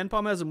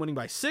 KenPom has them winning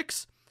by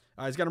 6.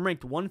 He's got them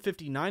ranked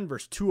 159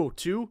 versus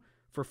 202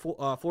 for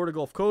Florida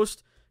Gulf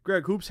Coast.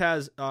 Greg Hoops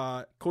has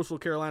Coastal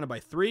Carolina by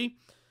 3.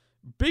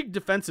 Big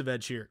defensive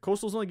edge here.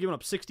 Coastal's only giving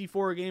up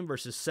 64 a game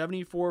versus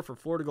 74 for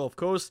Florida Gulf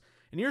Coast.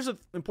 And here's the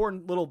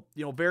important little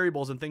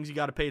variables and things you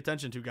got to pay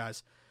attention to,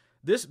 guys.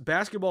 This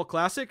basketball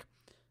classic,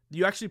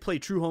 you actually play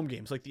true home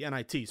games like the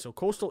NIT. So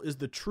Coastal is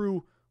the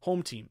true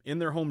home team in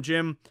their home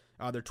gym.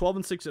 They're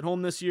 12-6 at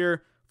home this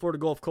year. Florida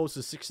Gulf Coast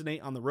is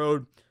 6-8 on the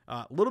road.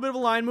 A little bit of a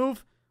line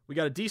move. We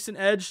got a decent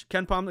edge.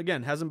 KenPom,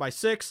 again, has them by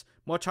 6.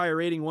 Much higher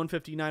rating,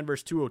 159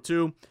 versus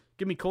 202.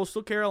 Give me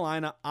Coastal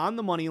Carolina on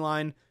the money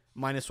line,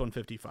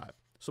 -155.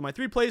 So my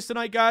 3 plays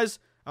tonight, guys.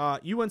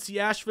 UNC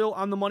Asheville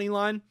on the money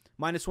line,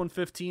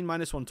 -115,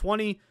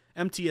 -120.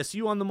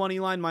 MTSU on the money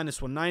line,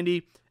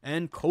 -190.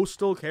 And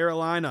Coastal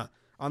Carolina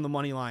on the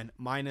money line,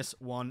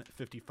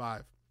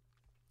 -155.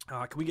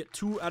 Can we get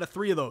 2 out of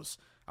 3 of those?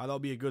 That'll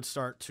be a good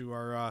start to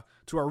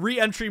our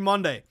re-entry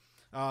Monday.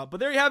 But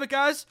there you have it,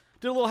 guys.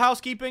 Did a little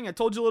housekeeping. I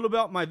told you a little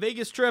about my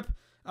Vegas trip.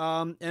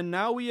 And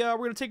now we're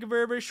going to take a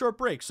very, very short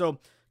break. So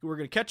we're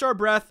going to catch our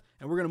breath,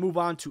 and we're going to move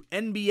on to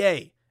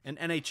NBA and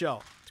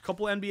NHL. A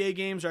couple NBA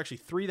games, or actually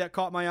 3 that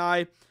caught my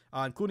eye,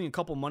 including a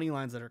couple money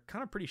lines that are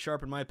kind of pretty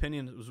sharp in my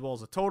opinion, as well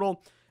as a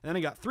total. And then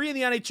I got 3 in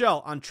the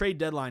NHL on trade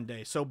deadline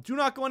day. So do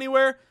not go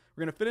anywhere.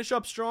 We're going to finish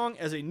up strong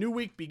as a new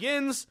week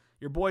begins.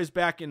 Your boy's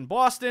back in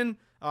Boston.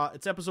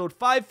 It's episode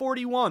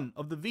 541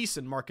 of the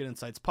VSiN Market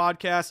Insights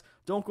podcast.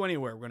 Don't go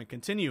anywhere. We're going to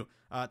continue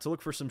to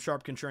look for some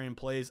sharp contrarian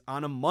plays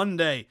on a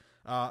Monday.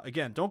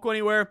 Again, don't go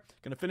anywhere.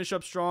 Going to finish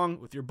up strong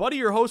with your buddy,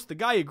 your host, the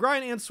guy you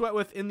grind and sweat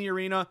with in the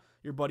arena,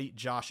 your buddy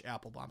Josh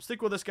Appelbaum.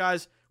 Stick with us,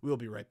 guys. We'll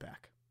be right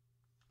back.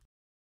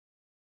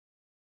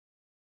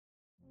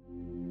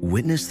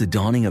 Witness the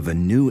dawning of a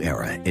new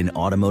era in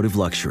automotive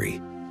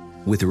luxury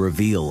with a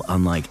reveal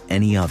unlike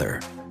any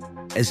other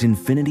as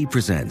Infiniti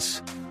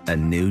presents a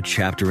new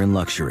chapter in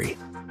luxury,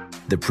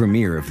 the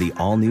premiere of the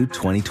all-new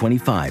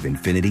 2025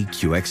 Infiniti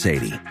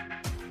QX80.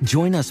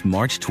 Join us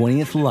March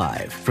 20th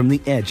live from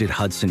the Edge at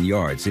Hudson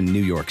Yards in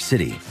New York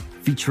City,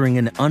 featuring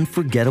an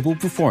unforgettable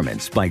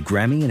performance by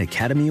Grammy and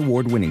Academy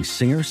Award-winning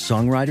singer,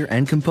 songwriter,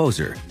 and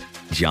composer,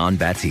 Jon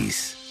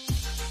Batiste.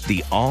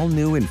 The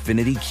all-new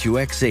Infiniti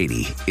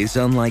QX80 is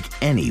unlike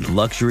any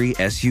luxury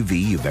SUV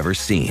you've ever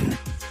seen.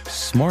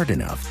 Smart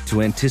enough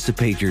to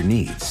anticipate your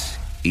needs,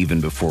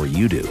 even before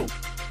you do.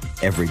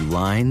 Every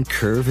line,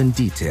 curve, and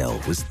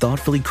detail was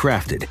thoughtfully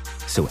crafted,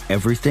 so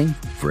everything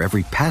for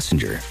every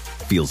passenger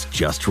feels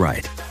just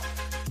right.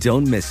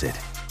 Don't miss it.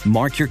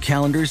 Mark your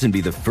calendars and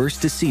be the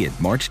first to see it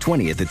March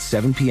 20th at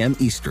 7 p.m.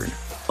 Eastern,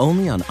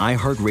 only on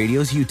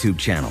iHeartRadio's YouTube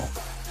channel.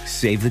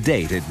 Save the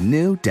date at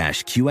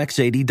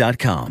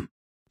new-QX80.com.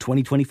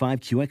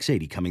 2025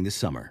 QX80 coming this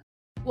summer.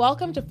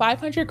 Welcome to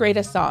 500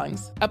 Greatest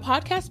Songs, a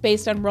podcast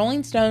based on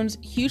Rolling Stone's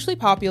hugely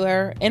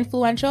popular,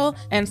 influential,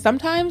 and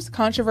sometimes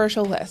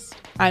controversial list.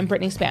 I'm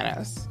Brittany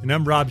Spanos. And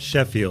I'm Rob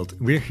Sheffield.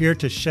 We're here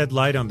to shed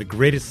light on the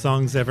greatest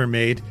songs ever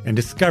made and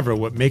discover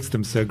what makes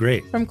them so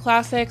great. From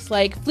classics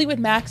like Fleetwood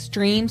Mac's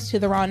Dreams to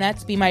the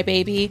Ronettes' Be My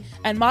Baby,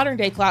 and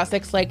modern-day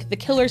classics like The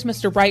Killer's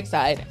Mr.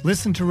 Brightside.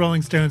 Listen to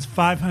Rolling Stone's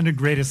 500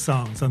 Greatest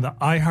Songs on the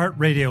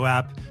iHeartRadio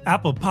app,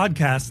 Apple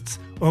Podcasts,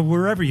 or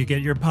wherever you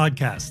get your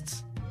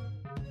podcasts.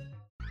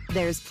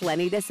 There's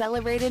plenty to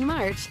celebrate in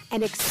March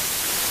and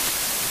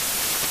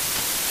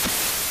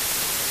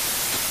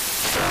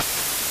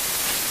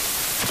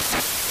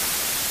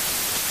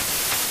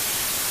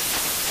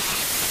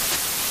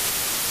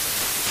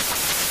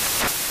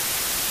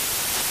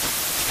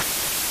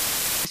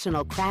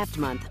National Craft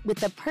Month with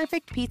the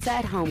perfect pizza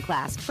at home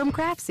class from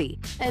Craftsy.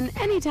 And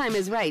anytime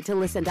is right to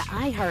listen to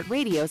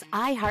iHeartRadio's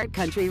iHeart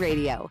Country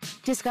Radio.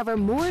 Discover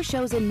more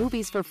shows and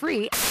movies for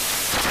free.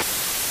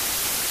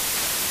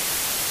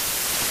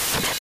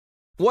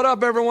 What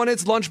up, everyone?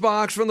 It's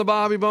Lunchbox from the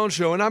Bobby Bone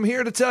Show, and I'm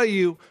here to tell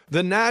you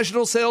the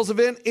national sales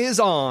event is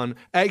on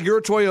at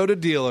your Toyota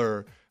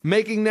dealer,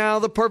 making now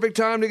the perfect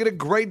time to get a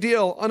great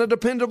deal on a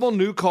dependable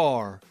new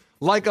car.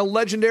 Like a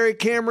legendary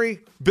Camry,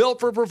 built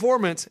for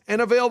performance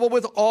and available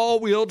with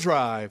all-wheel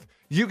drive.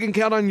 You can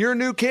count on your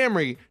new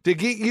Camry to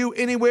get you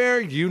anywhere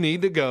you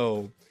need to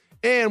go.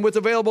 And with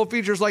available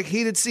features like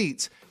heated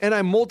seats and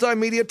a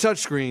multimedia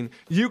touchscreen,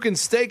 you can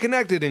stay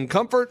connected in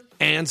comfort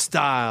and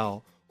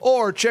style.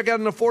 Or check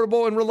out an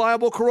affordable and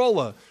reliable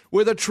Corolla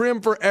with a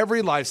trim for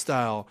every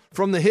lifestyle.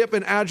 From the hip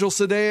and agile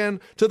sedan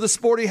to the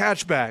sporty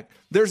hatchback,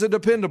 there's a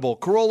dependable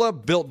Corolla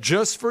built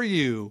just for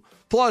you.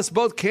 Plus,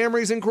 both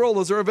Camrys and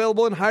Corollas are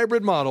available in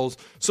hybrid models,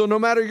 so no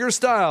matter your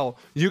style,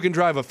 you can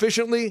drive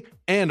efficiently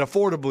and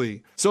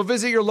affordably. So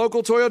visit your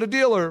local Toyota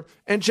dealer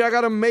and check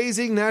out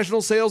amazing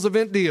national sales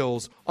event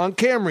deals on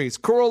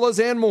Camrys, Corollas,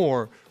 and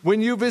more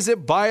when you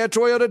visit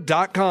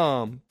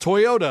buyatoyota.com.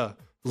 Toyota,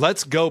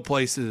 let's go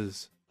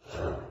places.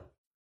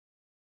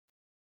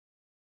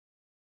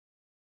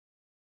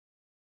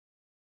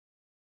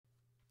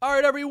 All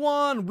right,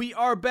 everyone, we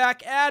are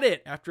back at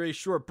it. After a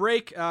short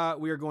break,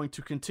 we are going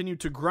to continue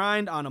to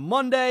grind on a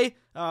Monday.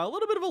 A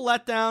little bit of a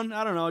letdown.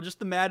 I don't know, just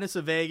the madness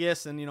of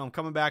Vegas, and, I'm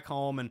coming back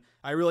home, and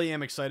I really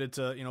am excited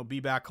to, be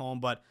back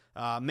home. But,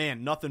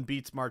 man, nothing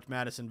beats March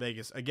Madness in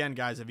Vegas. Again,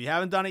 guys, if you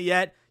haven't done it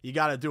yet, you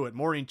got to do it.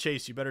 Maureen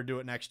Chase, you better do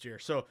it next year.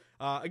 So,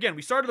 again,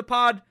 we started the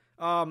pod,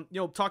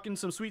 talking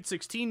some Sweet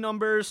 16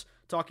 numbers,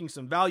 talking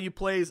some value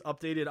plays,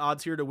 updated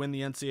odds here to win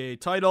the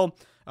NCAA title.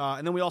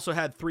 And then we also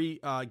had 3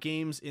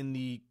 games in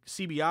the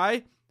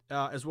CBI,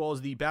 as well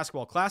as the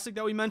Basketball Classic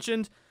that we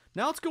mentioned.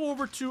 Now let's go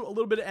over to a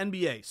little bit of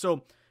NBA.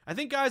 So I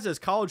think, guys, as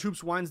college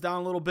hoops winds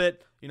down a little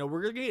bit,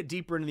 we're going to get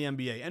deeper into the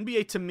NBA.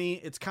 NBA, to me,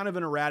 it's kind of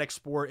an erratic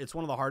sport. It's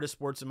one of the hardest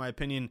sports, in my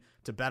opinion,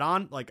 to bet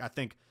on. Like, I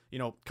think,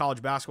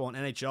 college basketball and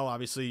NHL,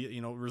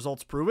 obviously,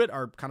 results prove it,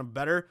 are kind of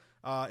better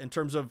in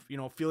terms of,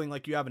 feeling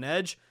like you have an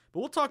edge. But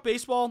we'll talk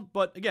baseball.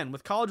 But again,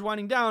 with college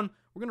winding down,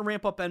 we're going to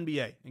ramp up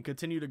NBA and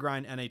continue to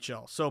grind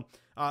NHL. So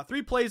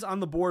 3 plays on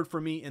the board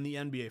for me in the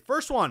NBA.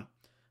 First one,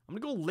 I'm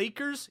going to go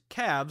Lakers,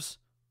 Cavs,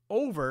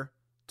 over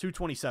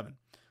 227.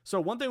 So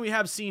one thing we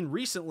have seen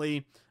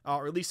recently,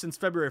 or at least since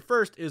February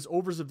 1st, is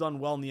overs have done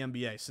well in the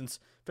NBA. Since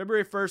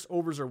February 1st,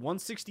 overs are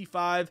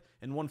 165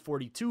 and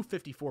 142,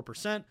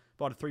 54%,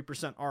 about a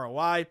 3%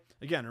 ROI.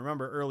 Again,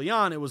 remember early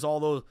on, it was all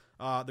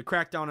the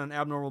crackdown on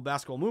abnormal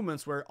basketball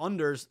movements where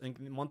unders in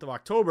the month of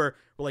October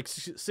were like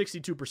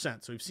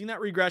 62%. So we've seen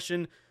that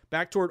regression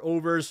back toward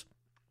overs.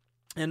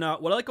 And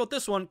what I like about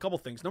this one, a couple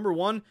things. Number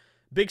one,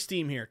 big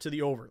steam here to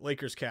the over,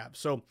 Lakers Cavs.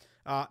 So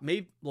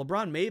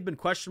LeBron may have been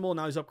questionable.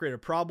 Now he's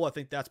upgraded probable. I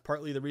think that's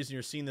partly the reason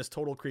you're seeing this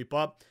total creep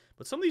up.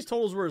 But some of these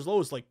totals were as low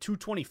as like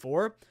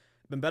 224.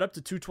 Been bet up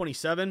to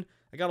 227.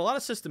 I got a lot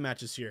of system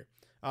matches here.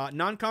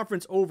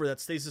 Non-conference over that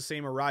stays the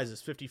same or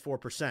rises,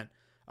 54%.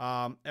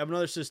 I have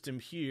another system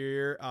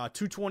here,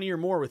 220 or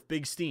more with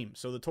big steam.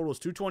 So the total is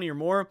 220 or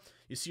more.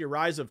 You see a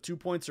rise of 2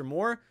 points or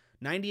more,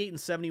 98 and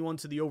 71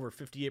 to the over,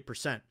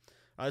 58%.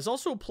 There's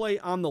also a play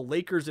on the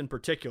Lakers in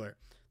particular.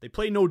 They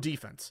play no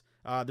defense.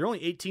 They're only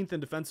 18th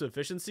in defensive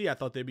efficiency. I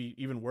thought they'd be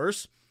even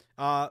worse.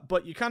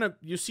 But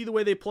you see the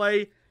way they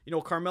play.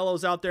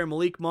 Carmelo's out there,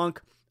 Malik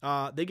Monk.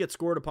 They get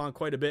scored upon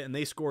quite a bit, and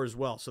they score as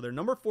well. So they're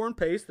number 4 in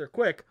pace. They're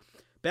quick.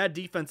 Bad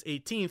defense,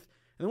 18th. And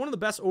they're one of the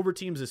best over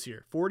teams this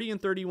year. 40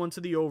 and 31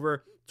 to the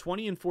over,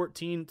 20 and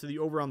 14 to the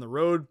over on the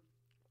road.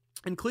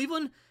 And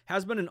Cleveland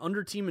has been an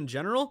under team in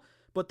general,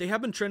 but they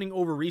have been trending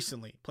over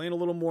recently, playing a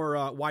little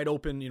more wide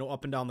open,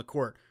 up and down the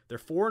court. They're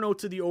 4-0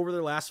 to the over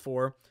their last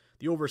 4.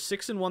 The over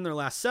 6-1 their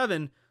last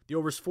 7. The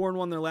over's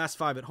 4-1 their last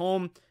 5 at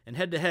home. And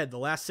head-to-head, the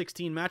last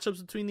 16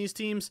 matchups between these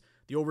teams,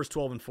 the over's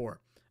 12-4.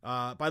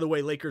 By the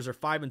way, Lakers are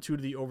 5-2 to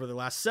the over their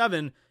last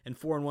 7 and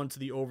 4-1 to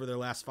the over their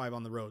last 5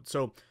 on the road.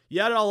 So you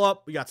add it all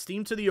up. We got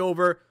steam to the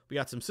over. We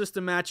got some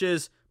system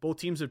matches. Both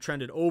teams have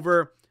trended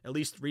over, at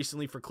least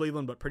recently for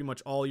Cleveland, but pretty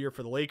much all year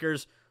for the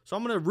Lakers. So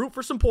I'm going to root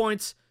for some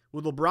points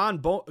with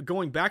LeBron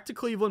going back to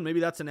Cleveland. Maybe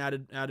that's an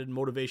added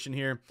motivation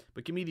here.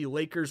 But give me the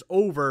Lakers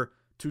over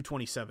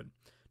 227.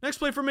 Next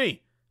play for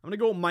me, I'm going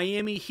to go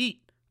Miami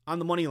Heat on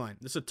the money line.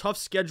 This is a tough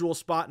schedule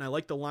spot, and I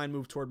like the line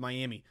move toward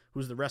Miami,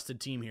 who's the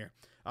rested team here.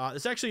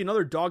 It's actually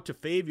another dog to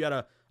fave. You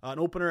had an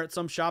opener at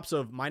some shops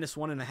of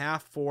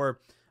 -1.5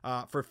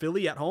 for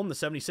Philly at home, the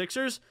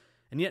 76ers,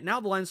 and yet now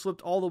the line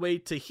slipped all the way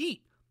to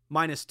Heat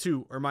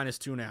 -2 or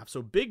 -2.5.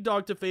 So big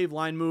dog to fave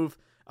line move.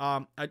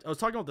 I was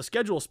talking about the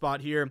schedule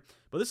spot here,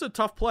 but this is a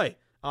tough play.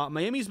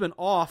 Miami's been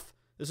off.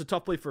 This is a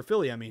tough play for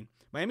Philly,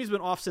 Miami's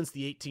been off since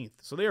the 18th,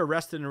 so they are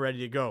rested and ready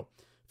to go.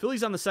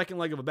 Philly's on the second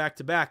leg of a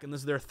back-to-back, and this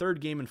is their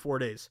 3rd game in 4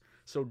 days.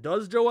 So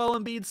does Joel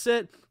Embiid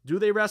sit? Do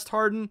they rest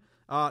Harden?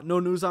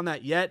 No news on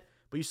that yet,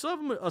 but you still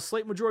have a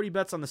slight majority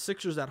bets on the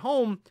Sixers at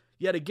home.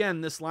 Yet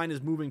again, this line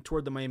is moving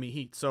toward the Miami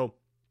Heat. So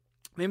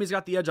Miami's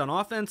got the edge on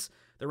offense.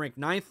 They're ranked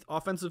 9th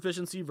offensive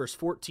efficiency versus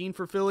 14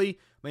 for Philly.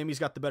 Miami's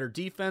got the better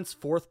defense,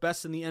 4th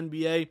best in the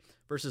NBA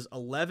versus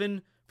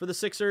 11 for the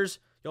Sixers.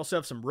 You also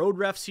have some road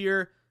refs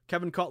here.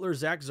 Kevin Cutler,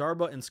 Zach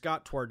Zarba, and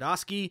Scott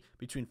Twardowski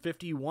between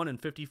 51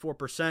 and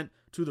 54%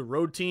 to the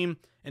road team.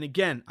 And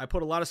again, I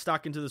put a lot of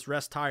stock into this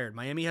rest tired.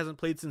 Miami hasn't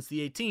played since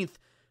the 18th.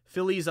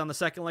 Philly's on the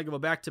second leg of a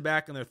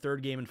back-to-back in their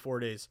 3rd game in 4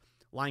 days.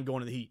 Line going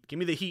to the Heat. Give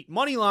me the Heat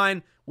money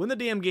line. Win the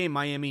damn game,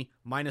 Miami,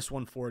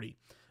 -140.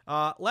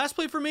 Last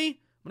play for me, I'm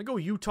going to go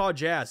Utah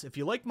Jazz. If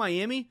you like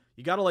Miami,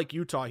 you got to like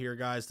Utah here,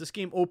 guys. This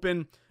game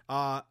opened,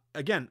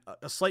 again,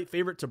 a slight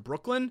favorite to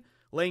Brooklyn,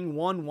 laying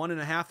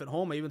 1.5 at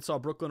home. I even saw a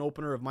Brooklyn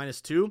opener of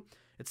 -2.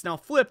 It's now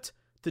flipped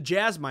to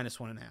Jazz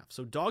 -1.5.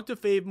 So dog to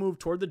fave move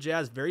toward the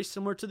Jazz, very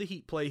similar to the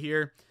Heat play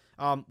here.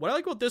 What I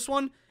like about this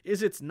one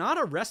is it's not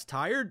a rest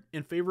tired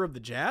in favor of the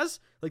Jazz.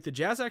 Like the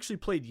Jazz actually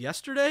played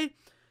yesterday,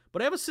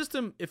 but I have a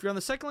system. If you're on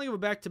the second leg of a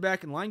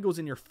back-to-back and line goes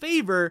in your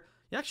favor,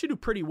 you actually do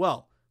pretty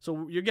well.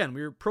 So again,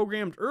 we were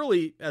programmed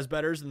early as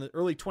bettors in the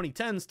early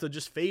 2010s to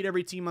just fade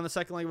every team on the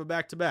second leg of a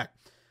back-to-back.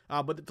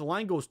 But if the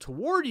line goes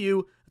toward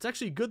you, it's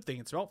actually a good thing.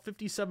 It's about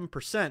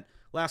 57%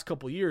 last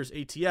couple years,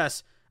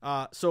 ATS.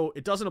 So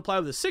it doesn't apply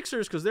with the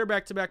Sixers because they're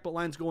back-to-back, but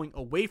line's going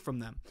away from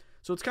them.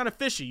 So it's kind of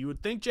fishy. You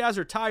would think Jazz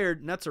are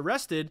tired, Nets are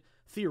rested.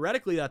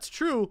 Theoretically, that's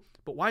true,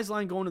 but why is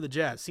line going to the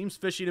Jazz? Seems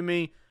fishy to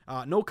me.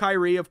 No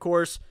Kyrie, of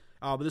course,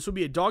 but this would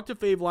be a dog to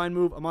fave line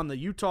move. I'm on the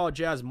Utah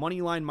Jazz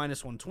money line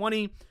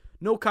 -120.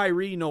 No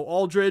Kyrie, no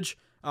Aldridge.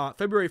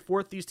 February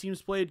 4th, these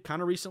teams played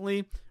kind of recently.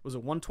 It was a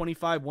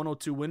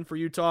 125-102 win for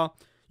Utah.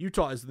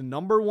 Utah is the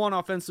number 1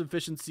 offensive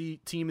efficiency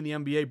team in the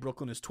NBA.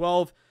 Brooklyn is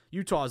 12.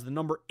 Utah is the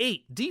number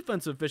 8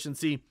 defensive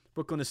efficiency.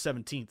 Brooklyn is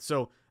 17th.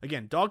 So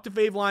again, dog to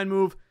fave line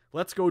move.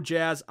 Let's go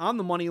Jazz on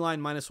the money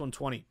line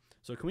 -120.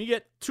 So can we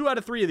get 2 out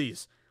of 3 of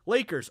these?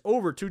 Lakers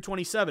over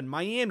 227.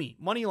 Miami,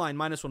 money line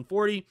minus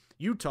 140.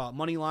 Utah,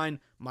 money line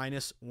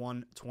minus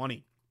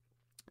 120.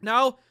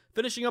 Now,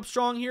 finishing up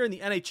strong here in the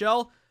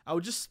NHL, I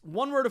would just,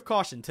 one word of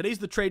caution. Today's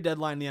the trade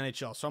deadline in the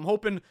NHL, so I'm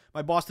hoping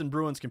my Boston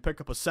Bruins can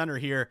pick up a center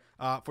here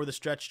for the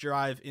stretch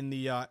drive in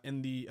the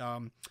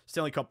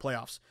Stanley Cup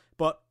playoffs.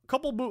 But a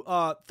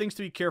couple things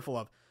to be careful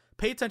of.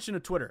 Pay attention to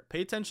Twitter.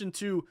 Pay attention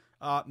to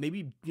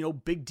maybe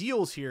big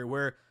deals here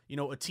where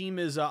a team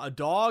is a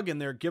dog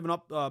and they're giving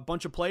up a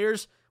bunch of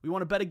players. We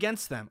want to bet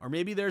against them, or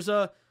maybe there's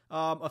a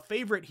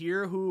favorite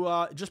here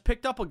who just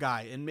picked up a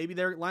guy and maybe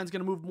their line's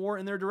going to move more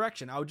in their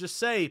direction. I would just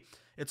say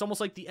it's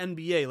almost like the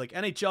NBA. Like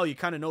NHL, you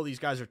kind of know these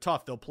guys are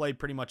tough. They'll play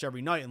pretty much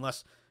every night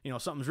unless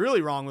something's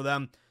really wrong with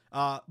them.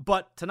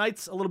 But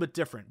tonight's a little bit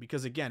different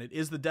because, again, it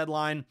is the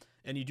deadline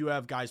and you do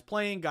have guys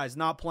playing, guys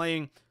not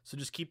playing. So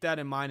just keep that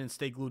in mind and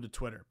stay glued to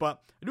Twitter.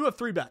 But I do have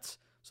 3 bets.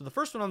 So the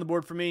first one on the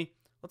board for me,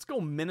 let's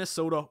go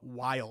Minnesota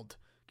Wild.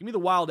 Give me the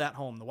Wild at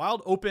home. The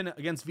Wild open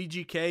against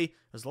VGK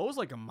as low as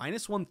like a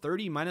minus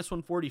 130, minus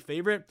 140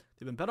 favorite.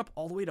 They've been bet up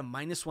all the way to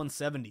minus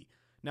 170.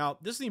 Now,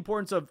 this is the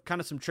importance of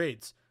kind of some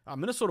trades.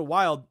 Minnesota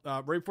Wild,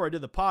 right before I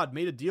did the pod,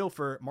 made a deal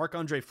for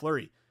Marc-Andre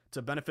Fleury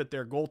to benefit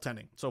their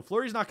goaltending. So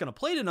Fleury's not going to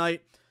play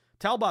tonight.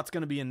 Talbot's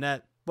going to be in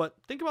net. But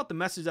think about the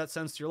message that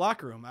sends to your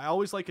locker room. I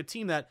always like a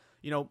team that,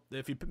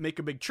 if you make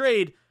a big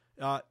trade,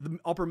 the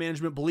upper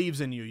management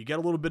believes in you. You get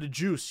a little bit of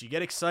juice. You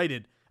get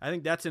excited. I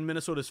think that's in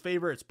Minnesota's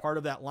favor. It's part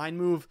of that line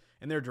move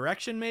in their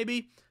direction,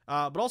 maybe.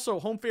 But also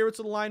home favorites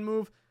of the line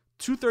move.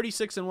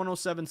 236 and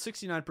 107,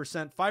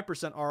 69%,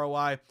 5%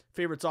 ROI.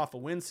 Favorites off a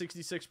win,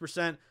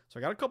 66%. So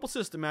I got a couple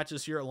system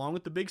matches here along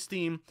with the big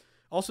steam.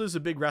 Also, there's a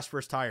big rest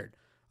versus tired.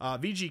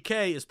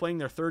 VGK is playing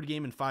their 3rd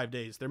game in 5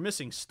 days. They're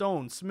missing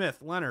Stone, Smith,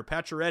 Leonard,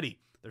 Pacioretty.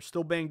 They're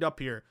still banged up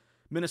here.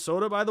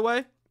 Minnesota, by the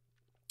way,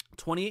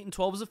 28 and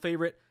 12 as a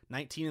favorite,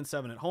 19 and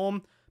 7 at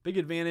home. Big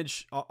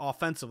advantage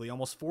offensively,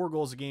 almost 4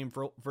 goals a game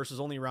versus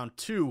only around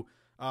 3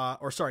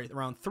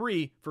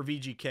 for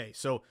VGK.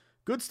 So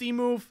good steam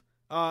move.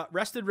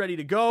 Rested, ready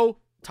to go.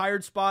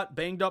 Tired spot,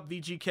 banged up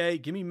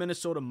VGK. Give me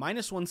Minnesota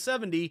minus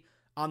 170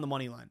 on the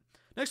money line.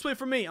 Next play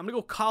for me, I'm going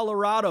to go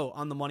Colorado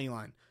on the money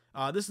line.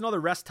 This is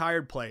another rest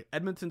tired play.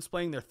 Edmonton's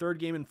playing their 3rd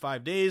game in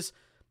 5 days.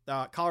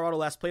 Colorado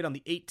last played on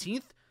the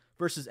 18th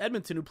versus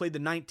Edmonton, who played the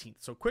 19th.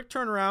 So quick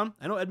turnaround.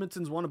 I know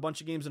Edmonton's won a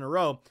bunch of games in a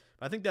row,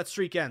 but I think that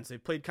streak ends.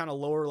 They've played kind of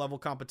lower level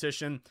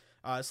competition.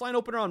 This line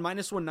opened around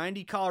minus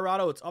 190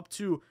 Colorado. It's up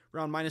to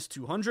around minus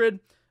 200.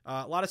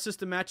 A lot of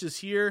system matches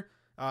here.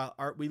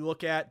 We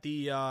look at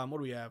the, what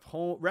do we have?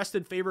 Home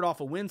rested favorite off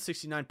a win,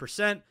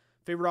 69%.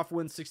 Favorite off a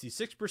win,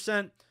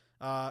 66%.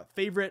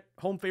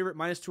 Home favorite,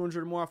 minus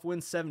 200 or more off a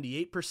win,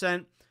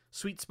 78%.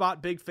 Sweet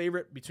spot, big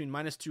favorite between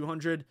minus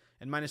 200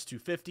 and minus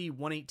 250,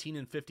 118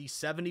 and 50,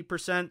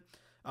 70%.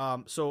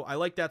 So I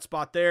like that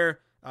spot there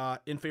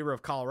in favor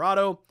of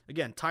Colorado.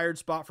 Again, tired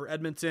spot for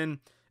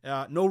Edmonton.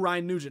 No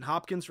Ryan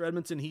Nugent-Hopkins for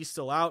Edmonton. He's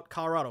still out.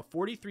 Colorado,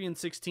 43 and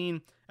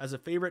 16 as a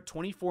favorite,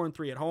 24 and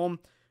 3 at home.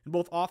 And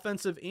both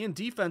offensive and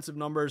defensive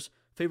numbers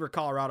favor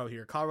Colorado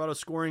here. Colorado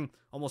scoring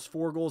almost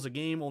 4 goals a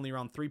game, only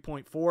around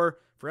 3.4 for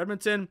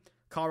Edmonton.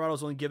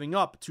 Colorado's only giving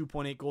up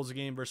 2.8 goals a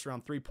game versus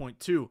around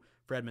 3.2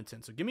 for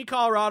Edmonton. So give me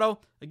Colorado.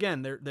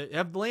 Again, they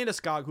have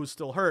Landeskog, who's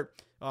still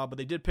hurt, but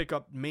they did pick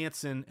up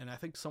Manson and I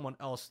think someone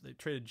else. They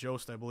traded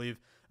Jost, I believe.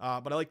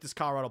 But I like this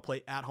Colorado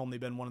play at home. They've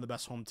been one of the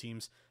best home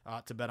teams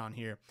to bet on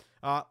here.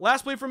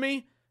 Last play for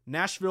me,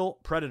 Nashville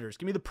Predators.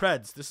 Give me the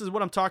Preds. This is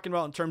what I'm talking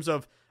about in terms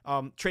of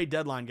trade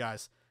deadline,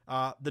 guys.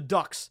 The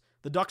Ducks.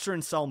 The Ducks are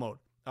in sell mode.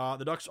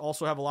 The Ducks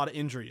also have a lot of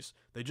injuries.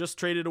 They just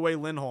traded away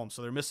Lindholm,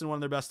 so they're missing one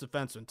of their best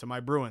defensemen to my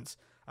Bruins.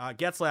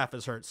 Getzlaf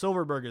is hurt.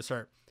 Silverberg is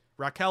hurt.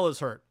 Raquel is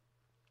hurt.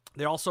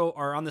 They also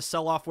are on the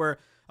sell-off where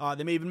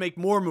they may even make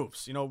more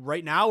moves,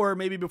 right now or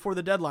maybe before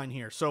the deadline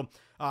here. So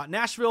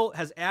Nashville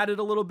has added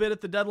a little bit at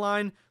the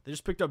deadline. They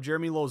just picked up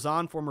Jeremy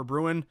Lauzon, former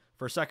Bruin,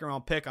 for a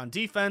second-round pick on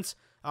defense.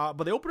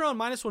 But they open around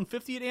minus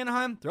 150 at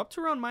Anaheim. They're up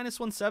to around minus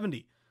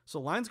 170. So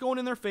line's going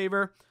in their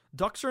favor.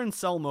 Ducks are in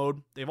sell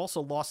mode. They've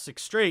also lost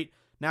 6 straight.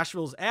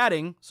 Nashville's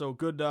adding, so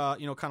good,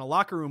 kind of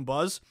locker room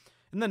buzz.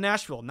 And then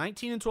Nashville,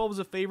 19 and 12 as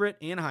a favorite.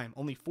 Anaheim,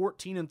 only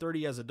 14 and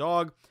 30 as a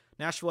dog.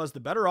 Nashville has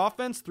the better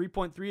offense,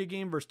 3.3 a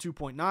game versus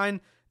 2.9.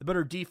 The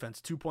better defense,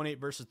 2.8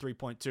 versus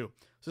 3.2. So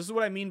this is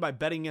what I mean by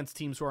betting against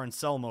teams who are in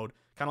sell mode,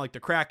 kind of like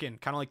the Kraken,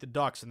 kind of like the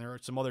Ducks, and there are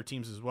some other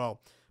teams as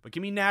well. But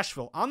give me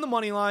Nashville on the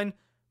money line,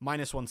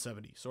 minus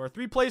 170. So our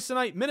 3 plays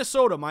tonight,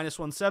 Minnesota, minus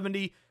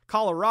 170,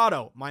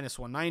 Colorado, minus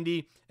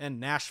 190, and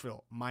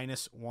Nashville,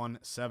 minus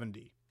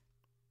 170.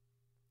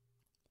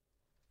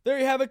 There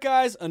you have it,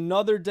 guys.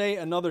 Another day,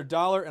 another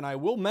dollar. And I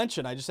will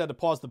mention, I just had to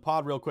pause the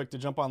pod real quick to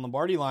jump on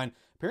Lombardi line,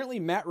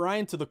 apparently Matt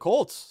Ryan to the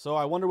Colts. So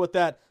I wonder what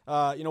that,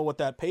 what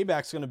that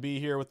payback's going to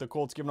be here with the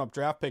Colts giving up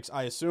draft picks,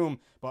 I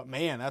assume. But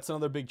man, that's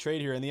another big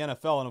trade here in the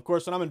NFL. And of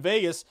course, when I'm in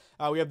Vegas,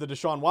 we have the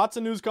Deshaun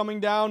Watson news coming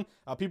down.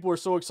 People are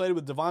so excited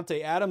with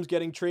Devontae Adams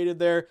getting traded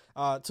there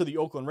to the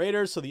Oakland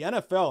Raiders. So the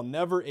NFL,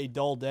 never a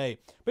dull day.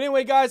 But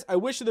anyway, guys, I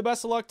wish you the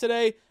best of luck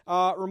today.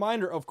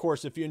 Reminder, of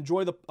course, if you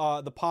enjoy the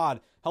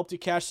pod, helped you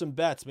cash some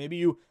bets. Maybe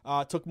you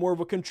took more of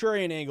a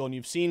contrarian angle and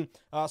you've seen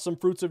some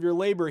fruits of your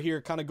labor here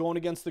kind of going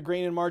against the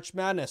grain in March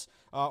Madness.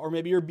 Or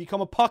maybe you're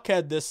become a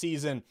puckhead this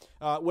season.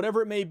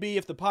 Whatever it may be,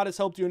 if the pod has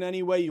helped you in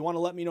any way, you want to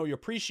let me know you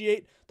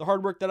appreciate the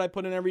hard work that I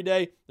put in every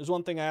day. There's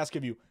one thing I ask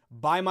of you.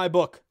 Buy my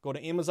book. Go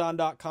to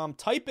Amazon.com.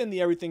 Type in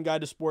the Everything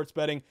Guide to Sports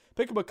Betting.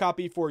 Pick up a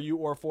copy for you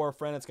or for a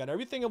friend. It's got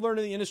everything I've learned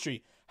in the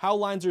industry. How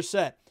lines are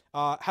set.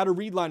 How to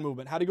read line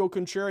movement, how to go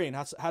contrarian,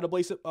 how to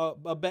place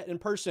a bet in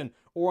person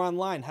or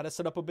online, how to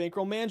set up a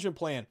bankroll management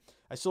plan.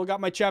 I still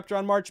got my chapter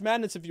on March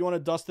Madness if you want to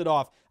dust it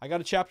off. I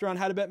got a chapter on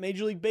how to bet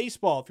Major League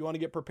Baseball if you want to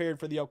get prepared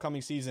for the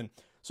upcoming season.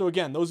 So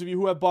again, those of you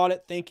who have bought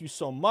it, thank you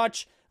so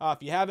much.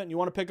 If you haven't and you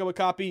want to pick up a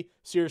copy,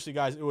 seriously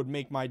guys, it would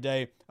make my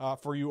day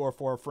for you or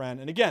for a friend.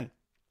 And again,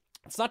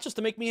 it's not just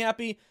to make me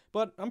happy,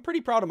 but I'm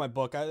pretty proud of my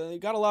book. I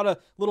got a lot of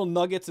little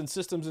nuggets and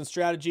systems and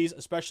strategies,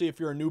 especially if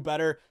you're a new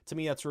bettor. To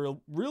me, that's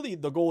really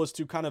the goal is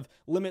to kind of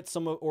limit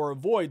some or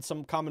avoid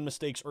some common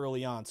mistakes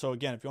early on. So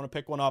again, if you want to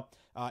pick one up,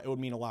 it would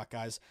mean a lot,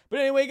 guys. But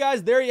anyway,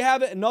 guys, there you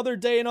have it. Another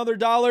day, another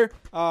dollar.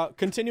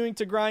 Continuing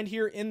to grind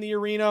here in the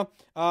arena.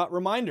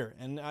 Reminder,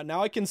 and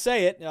now I can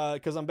say it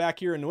because I'm back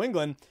here in New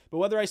England, but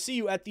whether I see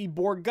you at the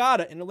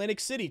Borgata in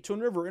Atlantic City, Twin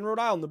River in Rhode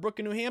Island, the Brook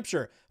in New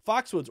Hampshire,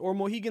 Foxwoods or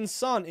Mohegan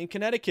Sun in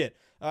Connecticut,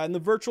 in the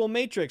Virtual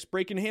Matrix,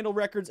 breaking handle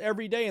records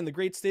every day in the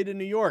great state of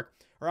New York,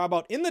 or how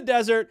about in the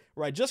desert,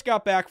 where I just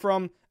got back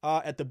from,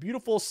 at the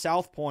beautiful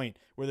South Point,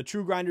 where the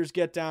true grinders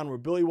get down, where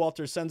Billy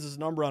Walters sends his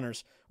number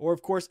runners, or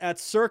of course at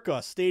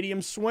Circa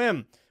Stadium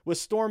Swim with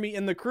Stormy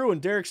and the crew,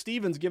 and Derek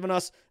Stevens giving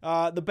us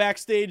the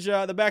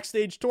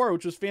backstage tour,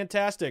 which was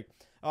fantastic.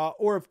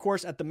 Or, of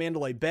course, at the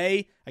Mandalay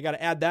Bay. I got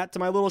to add that to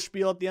my little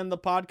spiel at the end of the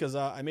pod because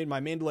I made my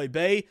Mandalay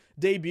Bay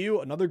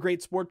debut, another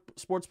great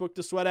sports book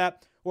to sweat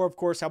at. Or, of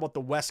course, how about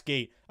the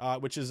Westgate,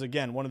 which is,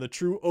 again, one of the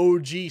true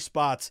OG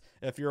spots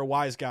if you're a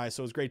wise guy.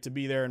 So it's great to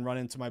be there and run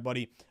into my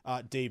buddy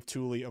Dave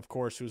Tooley, of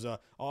course, who's a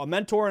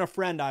mentor and a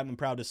friend, I'm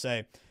proud to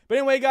say. But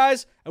anyway,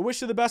 guys, I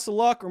wish you the best of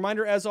luck.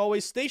 Reminder, as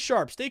always, stay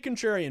sharp, stay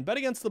contrarian, bet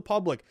against the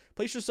public,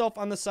 place yourself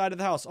on the side of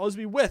the house. Always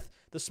be with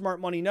the smart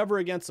money, never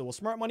against it. Will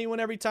smart money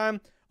win every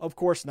time? Of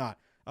course not.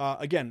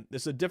 Again,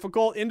 this is a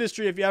difficult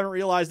industry if you haven't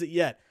realized it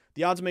yet.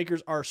 The odds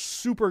makers are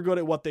super good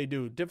at what they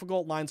do.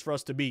 Difficult lines for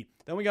us to beat.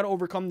 Then we got to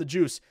overcome the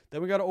juice.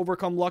 Then we got to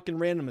overcome luck and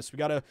randomness. We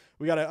got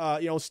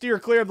to steer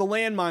clear of the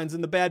landmines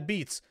and the bad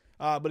beats.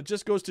 But it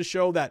just goes to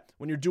show that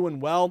when you're doing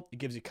well, it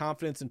gives you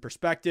confidence and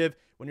perspective.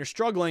 When you're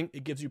struggling,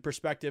 it gives you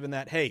perspective in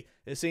that, hey,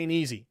 this ain't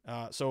easy.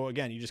 So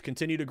again, you just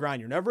continue to grind.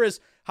 You're never as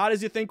hot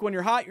as you think when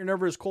you're hot. You're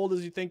never as cold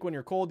as you think when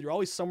you're cold. You're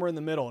always somewhere in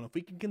the middle. And if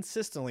we can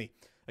consistently,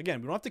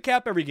 again, we don't have to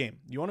cap every game.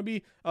 You want to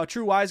be a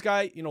true wise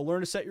guy,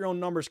 learn to set your own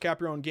numbers,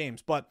 cap your own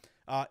games. But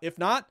if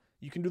not,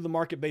 you can do the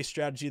market-based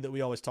strategy that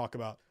we always talk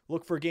about.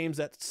 Look for games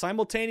that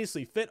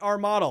simultaneously fit our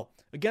model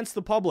against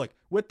the public,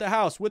 with the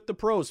house, with the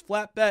pros,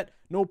 flat bet,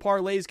 no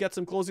parlays, get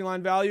some closing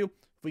line value.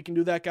 If we can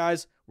do that,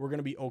 guys, we're going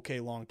to be okay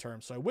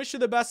long-term. So I wish you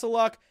the best of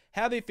luck.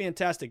 Have a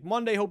fantastic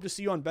Monday. Hope to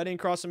see you on Betting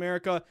Across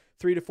America,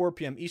 3 to 4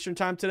 p.m. Eastern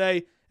time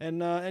today.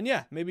 And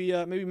yeah,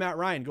 maybe Matt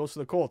Ryan goes to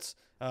the Colts.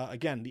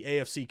 Again, the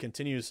AFC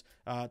continues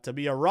to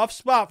be a rough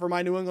spot for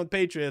my New England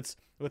Patriots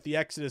with the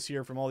exodus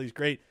here from all these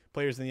great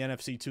players in the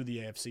NFC to the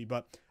AFC.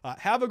 But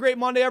have a great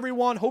Monday,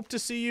 everyone. Hope to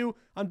see you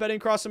on Betting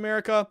Across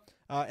America.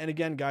 And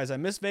again, guys, I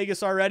miss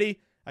Vegas already.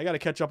 I got to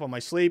catch up on my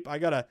sleep. I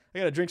gotta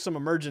drink some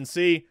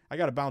Emergency. I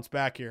got to bounce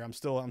back here. I'm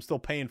still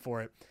paying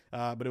for it.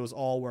 But it was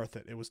all worth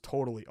it. It was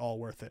totally all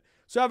worth it.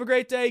 So have a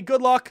great day.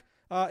 Good luck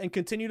and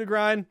continue to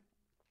grind.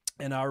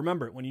 And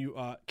remember, when you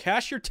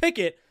cash your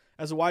ticket,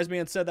 as a wise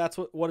man said, that's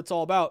what it's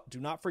all about. Do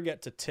not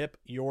forget to tip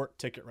your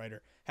ticket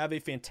writer. Have a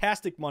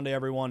fantastic Monday,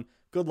 everyone.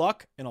 Good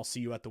luck, and I'll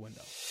see you at the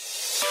window.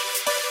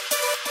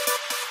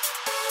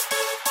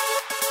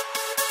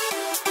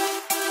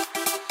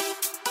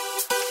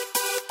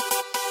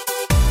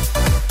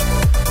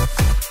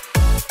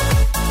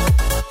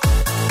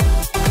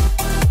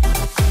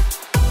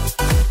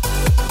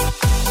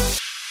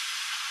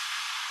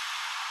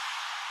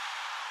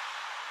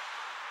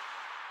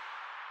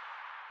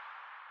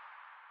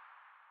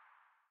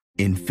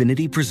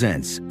 Infinity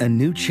presents a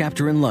new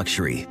chapter in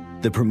luxury,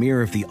 the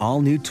premiere of the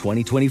all-new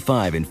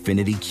 2025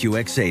 Infinity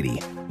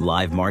QX80,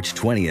 live March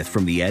 20th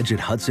from the Edge at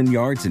Hudson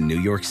Yards in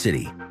New York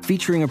City,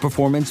 featuring a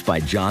performance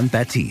by John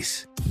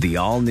Batiste. The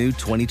all-new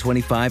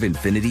 2025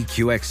 Infinity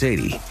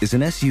QX80 is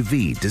an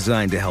SUV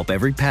designed to help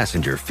every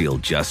passenger feel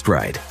just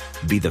right.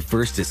 Be the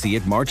first to see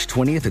it March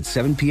 20th at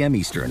 7 p.m.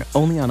 Eastern,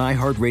 only on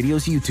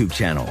iHeartRadio's YouTube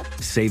channel.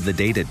 Save the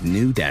date at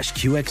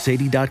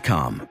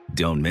new-QX80.com.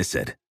 Don't miss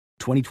it.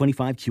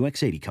 2025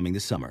 QX80 coming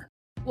this summer.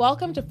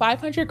 Welcome to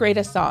 500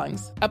 Greatest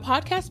Songs, a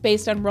podcast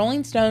based on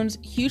Rolling Stone's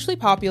hugely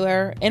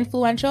popular,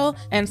 influential,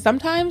 and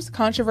sometimes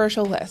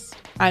controversial list.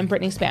 I'm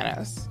Brittany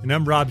Spanos. And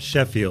I'm Rob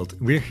Sheffield.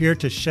 We're here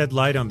to shed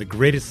light on the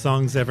greatest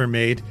songs ever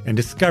made and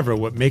discover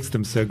what makes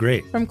them so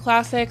great. From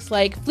classics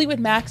like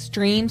Fleetwood Mac's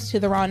Dreams to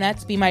the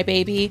Ronettes' Be My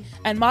Baby,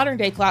 and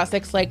modern-day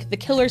classics like The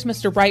Killer's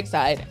Mr.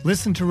 Brightside.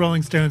 Listen to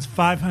Rolling Stone's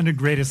 500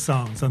 Greatest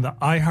Songs on the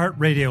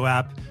iHeartRadio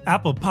app,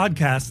 Apple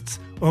Podcasts,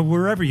 or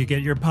wherever you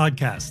get your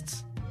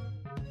podcasts.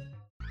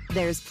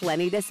 There's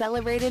plenty to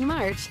celebrate in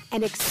March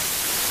and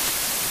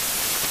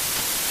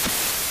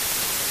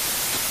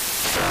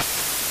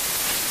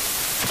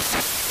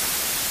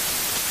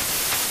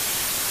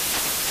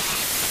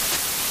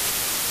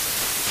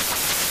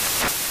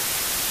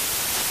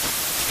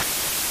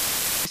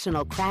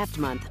National Craft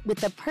Month with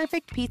the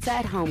perfect pizza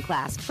at home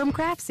class from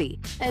Craftsy.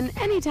 And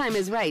anytime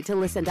is right to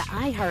listen to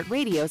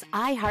iHeartRadio's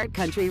iHeart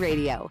Country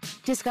Radio.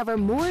 Discover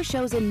more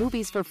shows and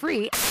movies for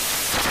free.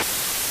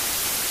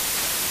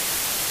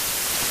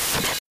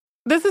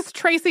 This is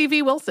Tracy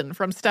V. Wilson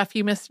from Stuff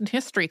You Missed in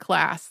History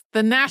class.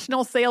 The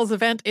national sales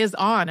event is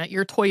on at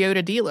your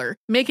Toyota dealer,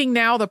 making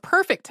now the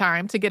perfect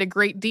time to get a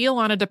great deal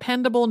on a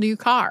dependable new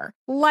car.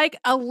 Like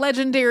a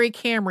legendary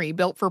Camry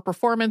built for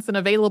performance and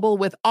available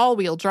with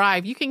all-wheel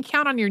drive, you can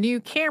count on your new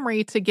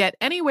Camry to get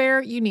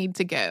anywhere you need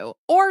to go.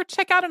 Or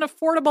check out an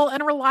affordable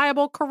and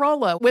reliable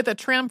Corolla with a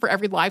trim for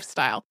every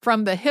lifestyle.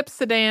 From the hip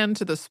sedan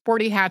to the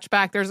sporty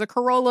hatchback, there's a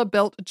Corolla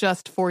built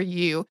just for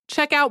you.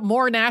 Check out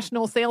more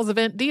national sales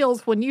event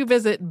deals when you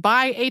visit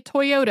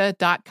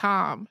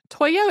buyatoyota.com.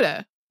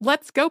 Toyota,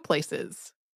 let's go places.